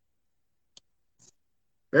of them.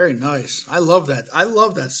 Very nice. I love that. I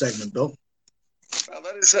love that segment, Bill. Well,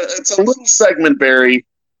 it's a little segment, Barry,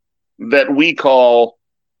 that we call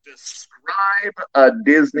Describe a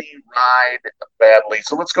Disney Ride Badly.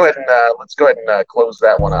 So let's go ahead and close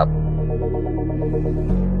that one up.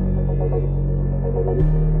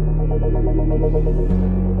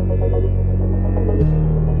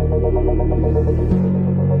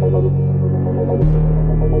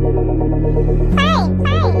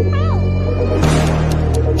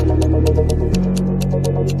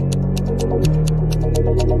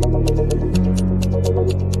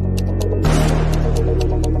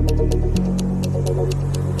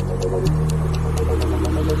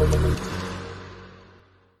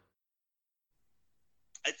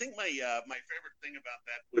 I think my favorite thing about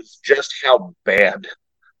that was just how bad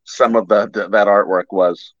some of that artwork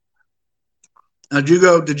was. Did you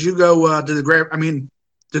go to the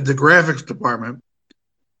did the graphics department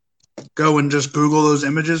go and just Google those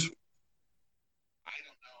images? I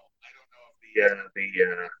don't know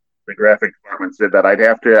if the graphic department did that. I'd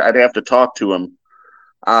have to talk to him.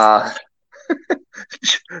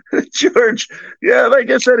 George, yeah, like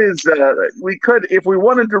I said, we could, if we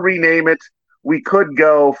wanted to rename it, we could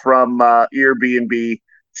go from Airbnb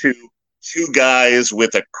to Two Guys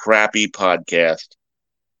with a Crappy Podcast.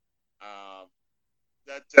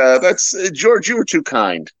 That's George. You were too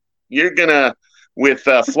kind. You're gonna, with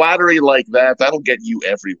flattery like that, that'll get you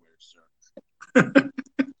everywhere, sir.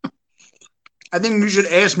 I think you should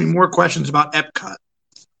ask me more questions about Epcot.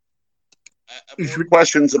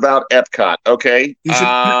 Questions about Epcot, okay? You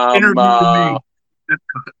should interview me.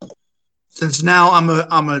 Epcot. Since now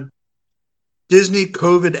I'm a Disney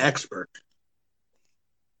COVID expert.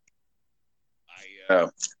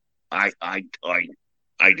 I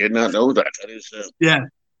did not know that. That is yeah.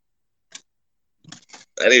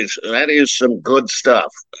 That is some good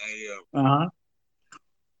stuff. Uh-huh.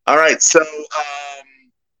 All right. So,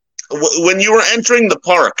 when you were entering the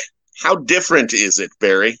park, how different is it,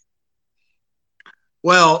 Barry?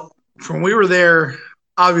 Well, from we were there,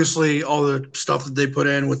 obviously all the stuff that they put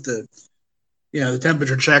in with the, the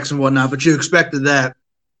temperature checks and whatnot, but you expected that.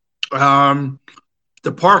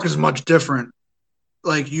 The park is much different.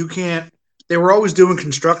 Like they were always doing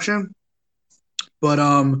construction, but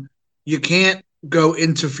you can't go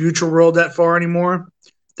into Future World that far anymore.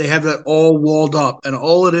 They have that all walled up, and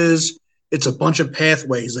all it is, it's a bunch of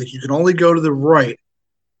pathways. Like you can only go to the right,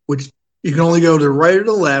 which you can only go to the right or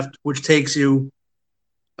the left, which takes you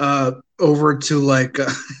over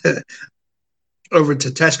to over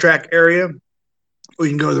to Test Track area, or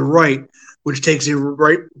you can go to the right, which takes you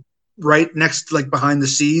right next, like behind the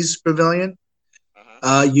Seas Pavilion.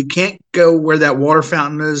 You can't go where that water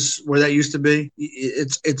fountain is, where that used to be.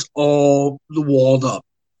 It's all walled up,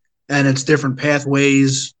 and it's different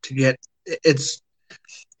pathways to get.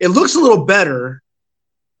 It looks a little better,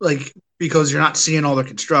 like because you're not seeing all the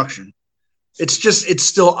construction. It's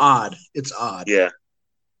still odd. It's odd. Yeah.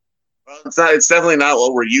 Well, it's definitely not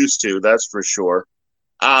what we're used to. That's for sure.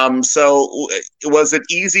 So was it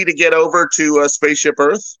easy to get over to Spaceship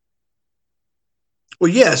Earth? Well,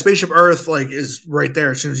 yeah, Spaceship Earth is right there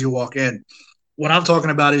as soon as you walk in. What I'm talking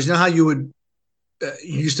about is, how you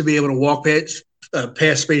used to be able to walk past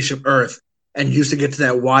Spaceship Earth, and you used to get to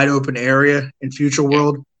that wide open area in Future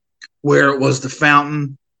World where it was the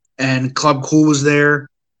fountain and Club Cool was there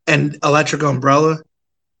and Electric Umbrella.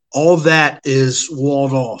 All that is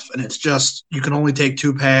walled off, and it's just you can only take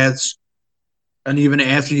two paths. And even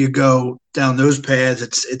after you go down those paths,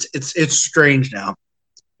 it's strange now.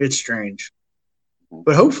 It's strange.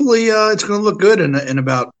 But hopefully it's going to look good in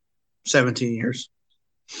about 17 years.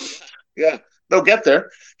 Yeah, they'll get there.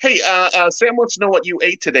 Hey, Sam wants to know what you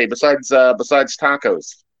ate today besides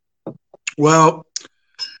tacos. Well,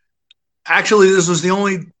 actually, this was the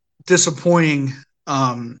only disappointing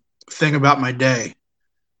thing about my day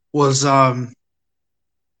was I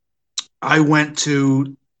went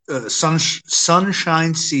to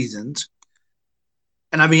Sunshine Seasons,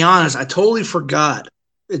 and I'll be honest, I totally forgot.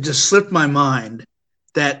 It just slipped my mind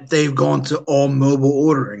that they've gone to all mobile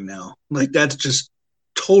ordering now. Like that's just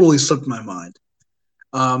totally slipped my mind.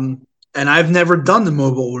 And I've never done the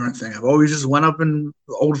mobile ordering thing. I've always just went up in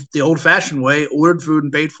the old-fashioned way, ordered food,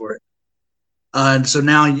 and paid for it. And so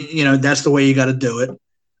now, that's the way you got to do it.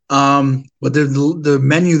 But the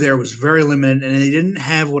menu there was very limited, and they didn't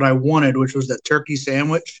have what I wanted, which was that turkey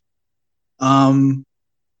sandwich. That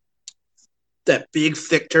big,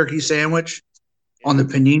 thick turkey sandwich on the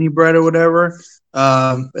panini bread or whatever.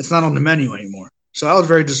 It's not on the menu anymore. So I was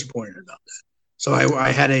very disappointed about that. So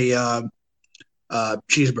I had a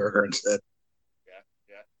cheeseburger instead.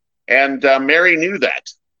 Yeah. And Mary knew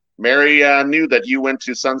that. Mary knew that you went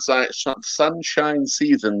to Sunshine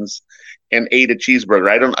Seasons and ate a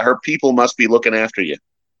cheeseburger. Her people must be looking after you.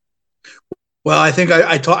 Well, I think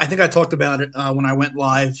I talked about it when I went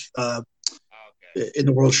live in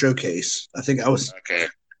the World Showcase. I think I was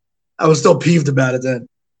still peeved about it then.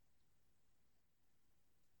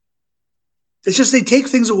 It's just they take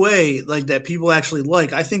things away like that people actually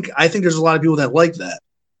like. I think there's a lot of people that like that,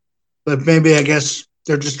 but maybe I guess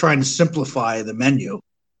they're just trying to simplify the menu,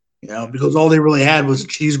 because all they really had was a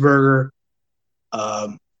cheeseburger,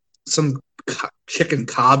 some chicken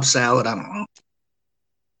Cobb salad. I don't know,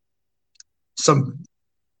 some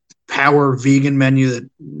power vegan menu that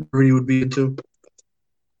Rudy would be into.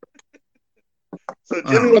 So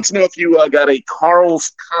Jimmy wants to know if you got a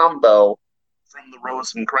Carl's combo from the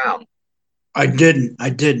Rose and Crown. I didn't.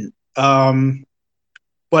 But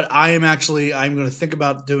I'm going to think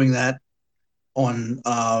about doing that on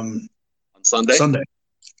Sunday. Sunday.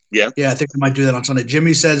 Yeah. Yeah, I think I might do that on Sunday.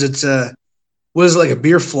 Jimmy says it's what is it, like a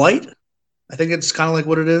beer flight? I think it's kind of like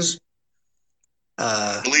what it is.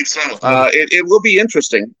 I believe so. It will be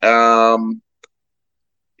interesting. Yeah,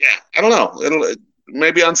 I don't know.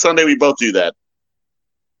 Maybe on Sunday we both do that.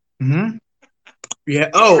 Mm-hmm. Yeah.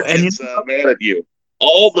 Oh, and mad at you.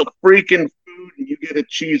 All the freaking food, and you get a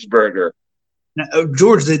cheeseburger. Now,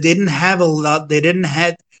 George, they didn't have a lot.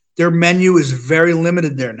 Their menu is very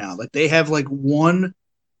limited there now. Like they have like one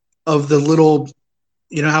of the little,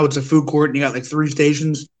 how it's a food court and you got like 3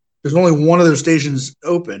 stations. There's only one of those stations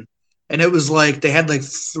open, and it was like they had like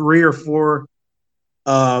 3 or 4.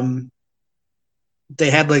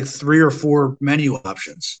 They had like 3 or 4 menu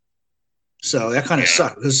options. So that kind of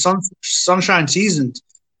sucked because Sunshine Seasons,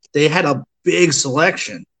 they had a big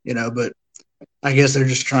selection, but I guess they're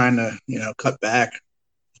just trying to, cut back.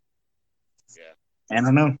 Yeah. I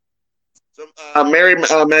don't know. So, Mary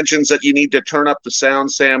mentions that you need to turn up the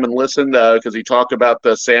sound, Sam, and listen because he talked about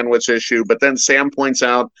the sandwich issue. But then Sam points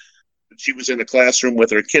out that she was in a classroom with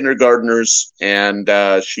her kindergartners and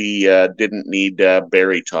she didn't need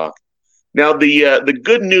Barry talk. Now, the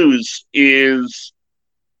good news is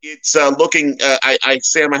it's looking.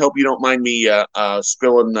 Sam, I hope you don't mind me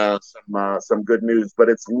spilling some good news, but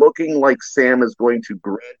it's looking like Sam is going to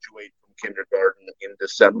graduate from kindergarten in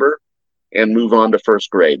December and move on to first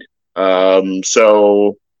grade.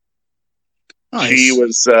 So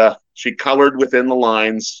nice. She colored within the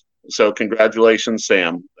lines. So congratulations,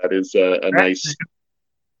 Sam. That is a nice.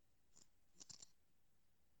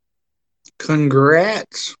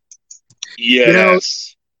 Congrats.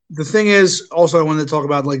 Yes. The thing is, also, I wanted to talk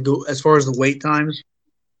about as far as the wait times.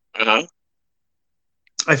 Uh-huh.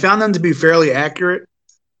 I found them to be fairly accurate.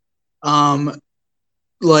 I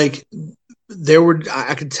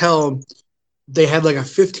could tell they had like a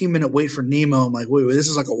 15-minute wait for Nemo. I'm like, wait, this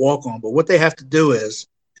is like a walk-on. But what they have to do is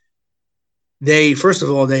first of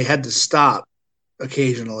all, they had to stop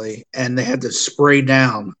occasionally, and they had to spray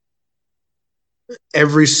down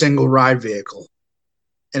every single ride vehicle.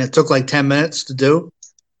 And it took like 10 minutes to do.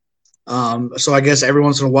 So I guess every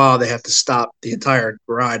once in a while they have to stop the entire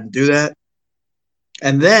ride and do that.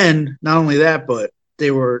 And then not only that, but they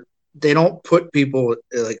don't put people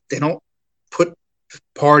they don't put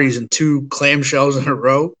parties in two clamshells in a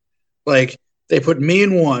row. Like they put me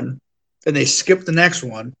in one, then they skip the next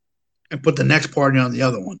one and put the next party on the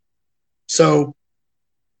other one. So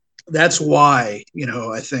that's why,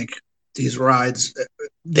 I think these rides,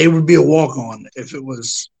 they would be a walk-on if it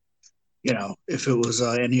was,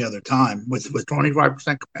 any other time. With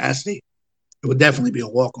 25% capacity, it would definitely be a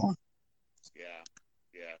walk-on.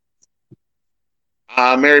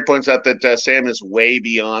 Yeah. Mary points out that Sam is way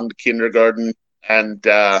beyond kindergarten. And,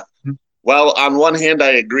 well, on one hand,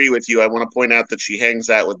 I agree with you. I want to point out that she hangs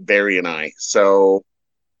out with Barry and I. So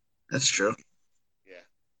that's true.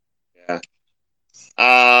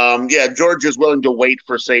 Yeah. George is willing to wait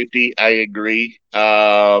for safety. I agree.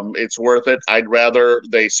 It's worth it. I'd rather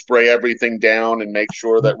they spray everything down and make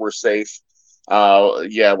sure that we're safe.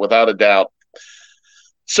 Yeah, without a doubt.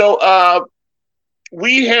 So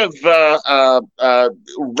we have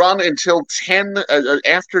run until 10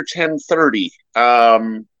 after 10:30.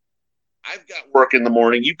 I've got work in the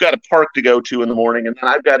morning. You've got a park to go to in the morning, and then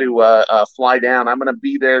I've got to fly down. I'm going to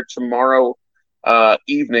be there tomorrow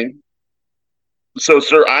evening. So,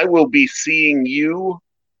 sir, I will be seeing you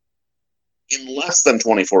in less than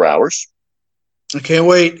 24 hours. I can't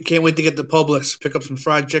wait. Can't wait to get to Publix, pick up some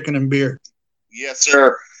fried chicken and beer. Yes,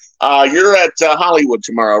 sir. You're at Hollywood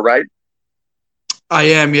tomorrow, right? I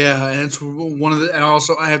am, yeah. And it's one of the. And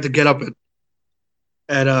also, I have to get up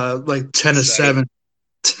at like 10 to 7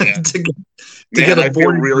 yeah. to get a I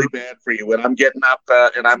feel really bad for you when I'm getting up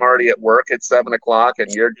and I'm already at work at 7 o'clock,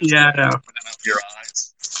 and you're just opening up your eyes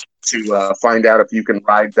to find out if you can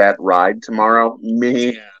ride that ride tomorrow.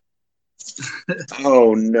 Man.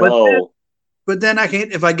 Oh, no. But then I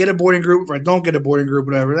can't, if I get a boarding group, if I don't get a boarding group,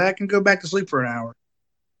 whatever, then I can go back to sleep for an hour.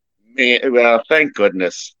 Man, well, thank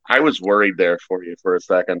goodness. I was worried there for you for a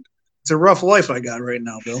second. It's a rough life I got right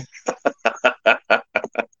now, Bill.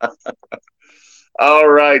 All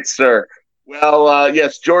right, sir. Well,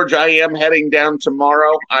 yes, George, I am heading down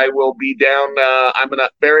tomorrow. I will be down.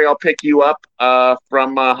 Barry, I'll pick you up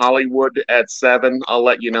from Hollywood at 7. I'll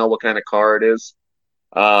let you know what kind of car it is.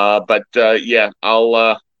 But yeah,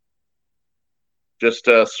 I'll just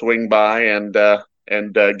swing by and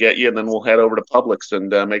get you, and then we'll head over to Publix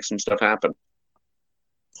and make some stuff happen.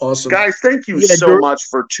 Awesome. Guys, thank you so much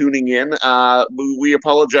for tuning in. We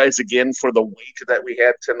apologize again for the wait that we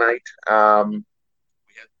had tonight.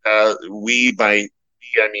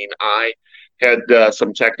 I had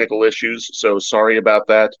some technical issues, so sorry about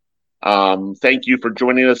that. Thank you for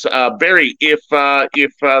joining us. Barry, if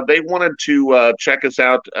they wanted to check us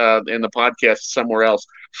out in the podcast somewhere else,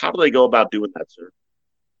 how do they go about doing that, sir?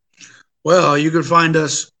 Well, you can find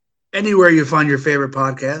us anywhere you find your favorite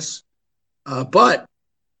podcasts. But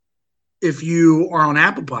if you are on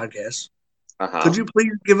Apple Podcasts, could you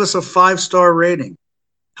please give us a 5-star rating?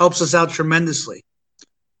 Helps us out tremendously.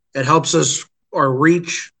 It helps us, our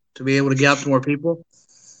reach, to be able to get out to more people.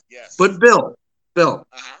 Yes. But Bill, let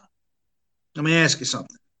me ask you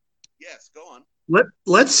something. Yes, go on.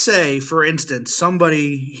 Let's say, for instance,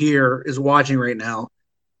 somebody here is watching right now,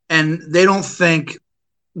 and they don't think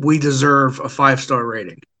we deserve a 5-star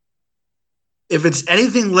rating. If it's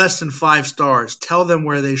anything less than 5 stars, tell them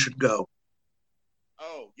where they should go.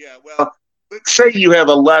 Oh, yeah. Well, let's say you have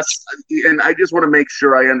a less, and I just want to make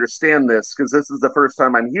sure I understand this because this is the first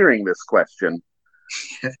time I'm hearing this question.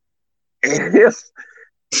 If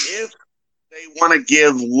they want to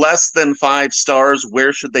give less than 5 stars,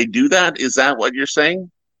 where should they do that? Is that what you're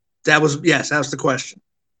saying? Yes, that was the question.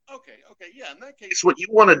 Okay, yeah. In that case, what you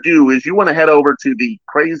want to do is you want to head over to the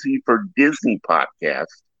Crazy for Disney podcast,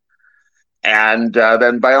 and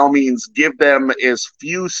then by all means give them as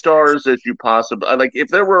few stars as you possibly like. If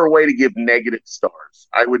there were a way to give negative stars,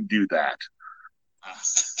 I would do that.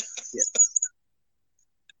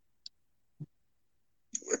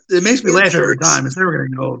 It makes me laugh every time. It's never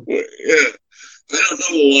going to go. Yeah, I don't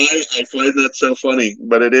know why I find that so funny,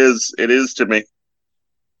 but it is to me.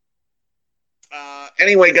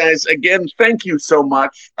 Anyway, guys, again, thank you so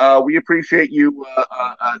much. We appreciate you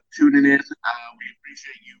tuning in. We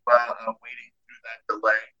appreciate you waiting through that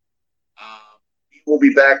delay. We will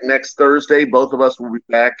be back next Thursday. Both of us will be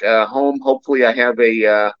back home. Hopefully, I have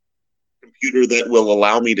a computer that will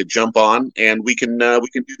allow me to jump on, and we can do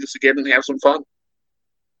this again and have some fun.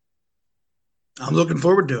 I'm looking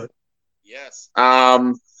forward to it. Yes.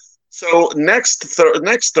 So next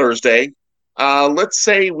Thursday. Let's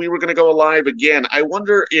say we were going to go live again. I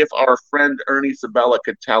wonder if our friend Ernie Sabella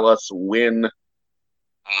could tell us when,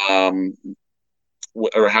 or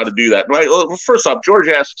how to do that. Right. Well, first off, George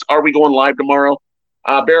asks, "Are we going live tomorrow?"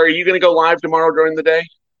 Barry, are you going to go live tomorrow during the day?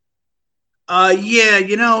 Yeah.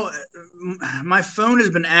 My phone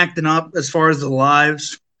has been acting up as far as the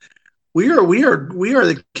lives. We are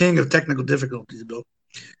the king of technical difficulties, Bill.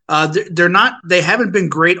 They haven't been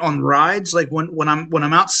great on rides. Like when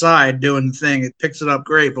I'm outside doing the thing, it picks it up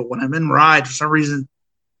great. But when I'm in ride, for some reason,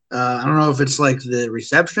 I don't know if it's like the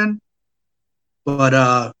reception,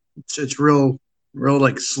 but it's real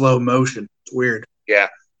like slow motion. It's weird. Yeah.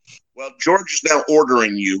 Well, George is now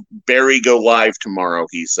ordering you. Barry, go live tomorrow,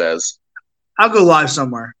 he says. I'll go live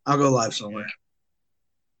somewhere. Barry,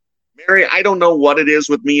 I don't know what it is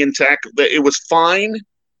with me in tech. It was fine.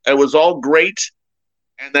 It was all great.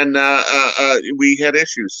 And then we had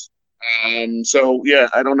issues. So, yeah,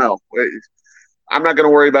 I don't know. I'm not going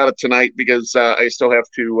to worry about it tonight because I still have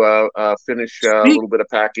to finish a little bit of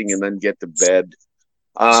packing and then get to bed.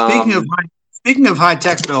 Speaking of high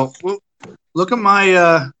tech, Bill, look at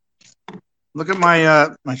my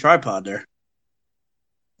my tripod there.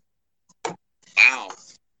 Wow,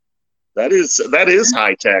 that is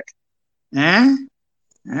high tech. Yeah.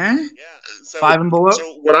 So, 5 and below.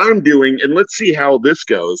 So what I'm doing, and let's see how this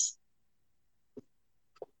goes.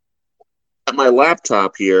 At my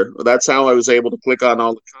laptop here, that's how I was able to click on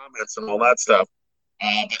all the comments and all that stuff.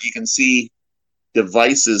 But you can see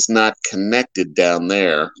devices not connected down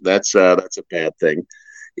there. That's a bad thing.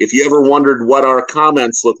 If you ever wondered what our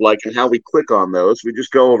comments look like and how we click on those, we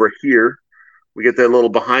just go over here. We get that little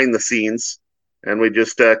behind the scenes, and we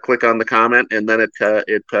just click on the comment, and then it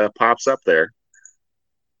pops up there.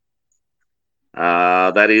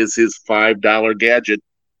 That is his $5 gadget.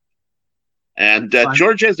 And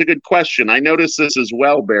George has a good question. I noticed this as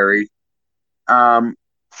well, Barry. What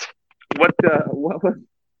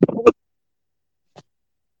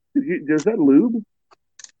is that lube?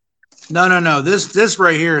 No. This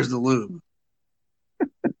right here is the lube.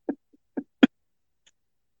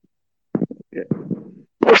 Yeah.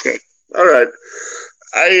 Okay. All right.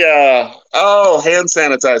 Hand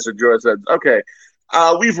sanitizer, George said. Okay.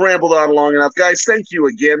 We've rambled on long enough, guys. Thank you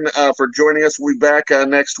again for joining us. We'll be back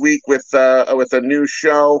next week with a new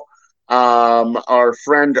show. Our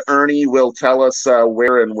friend Ernie will tell us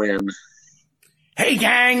where and when. Hey,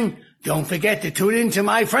 gang! Don't forget to tune in to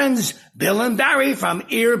my friends Bill and Barry from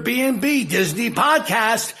Airbnb Disney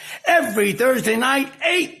Podcast every Thursday night,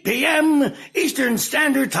 8 p.m. Eastern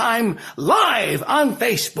Standard Time, live on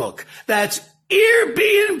Facebook. That's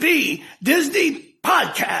Airbnb Disney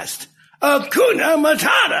Podcast. Hakuna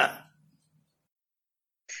Matata.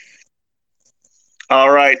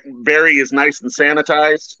 All right. Barry is nice and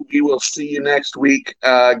sanitized. We will see you next week.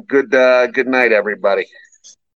 Good night, everybody.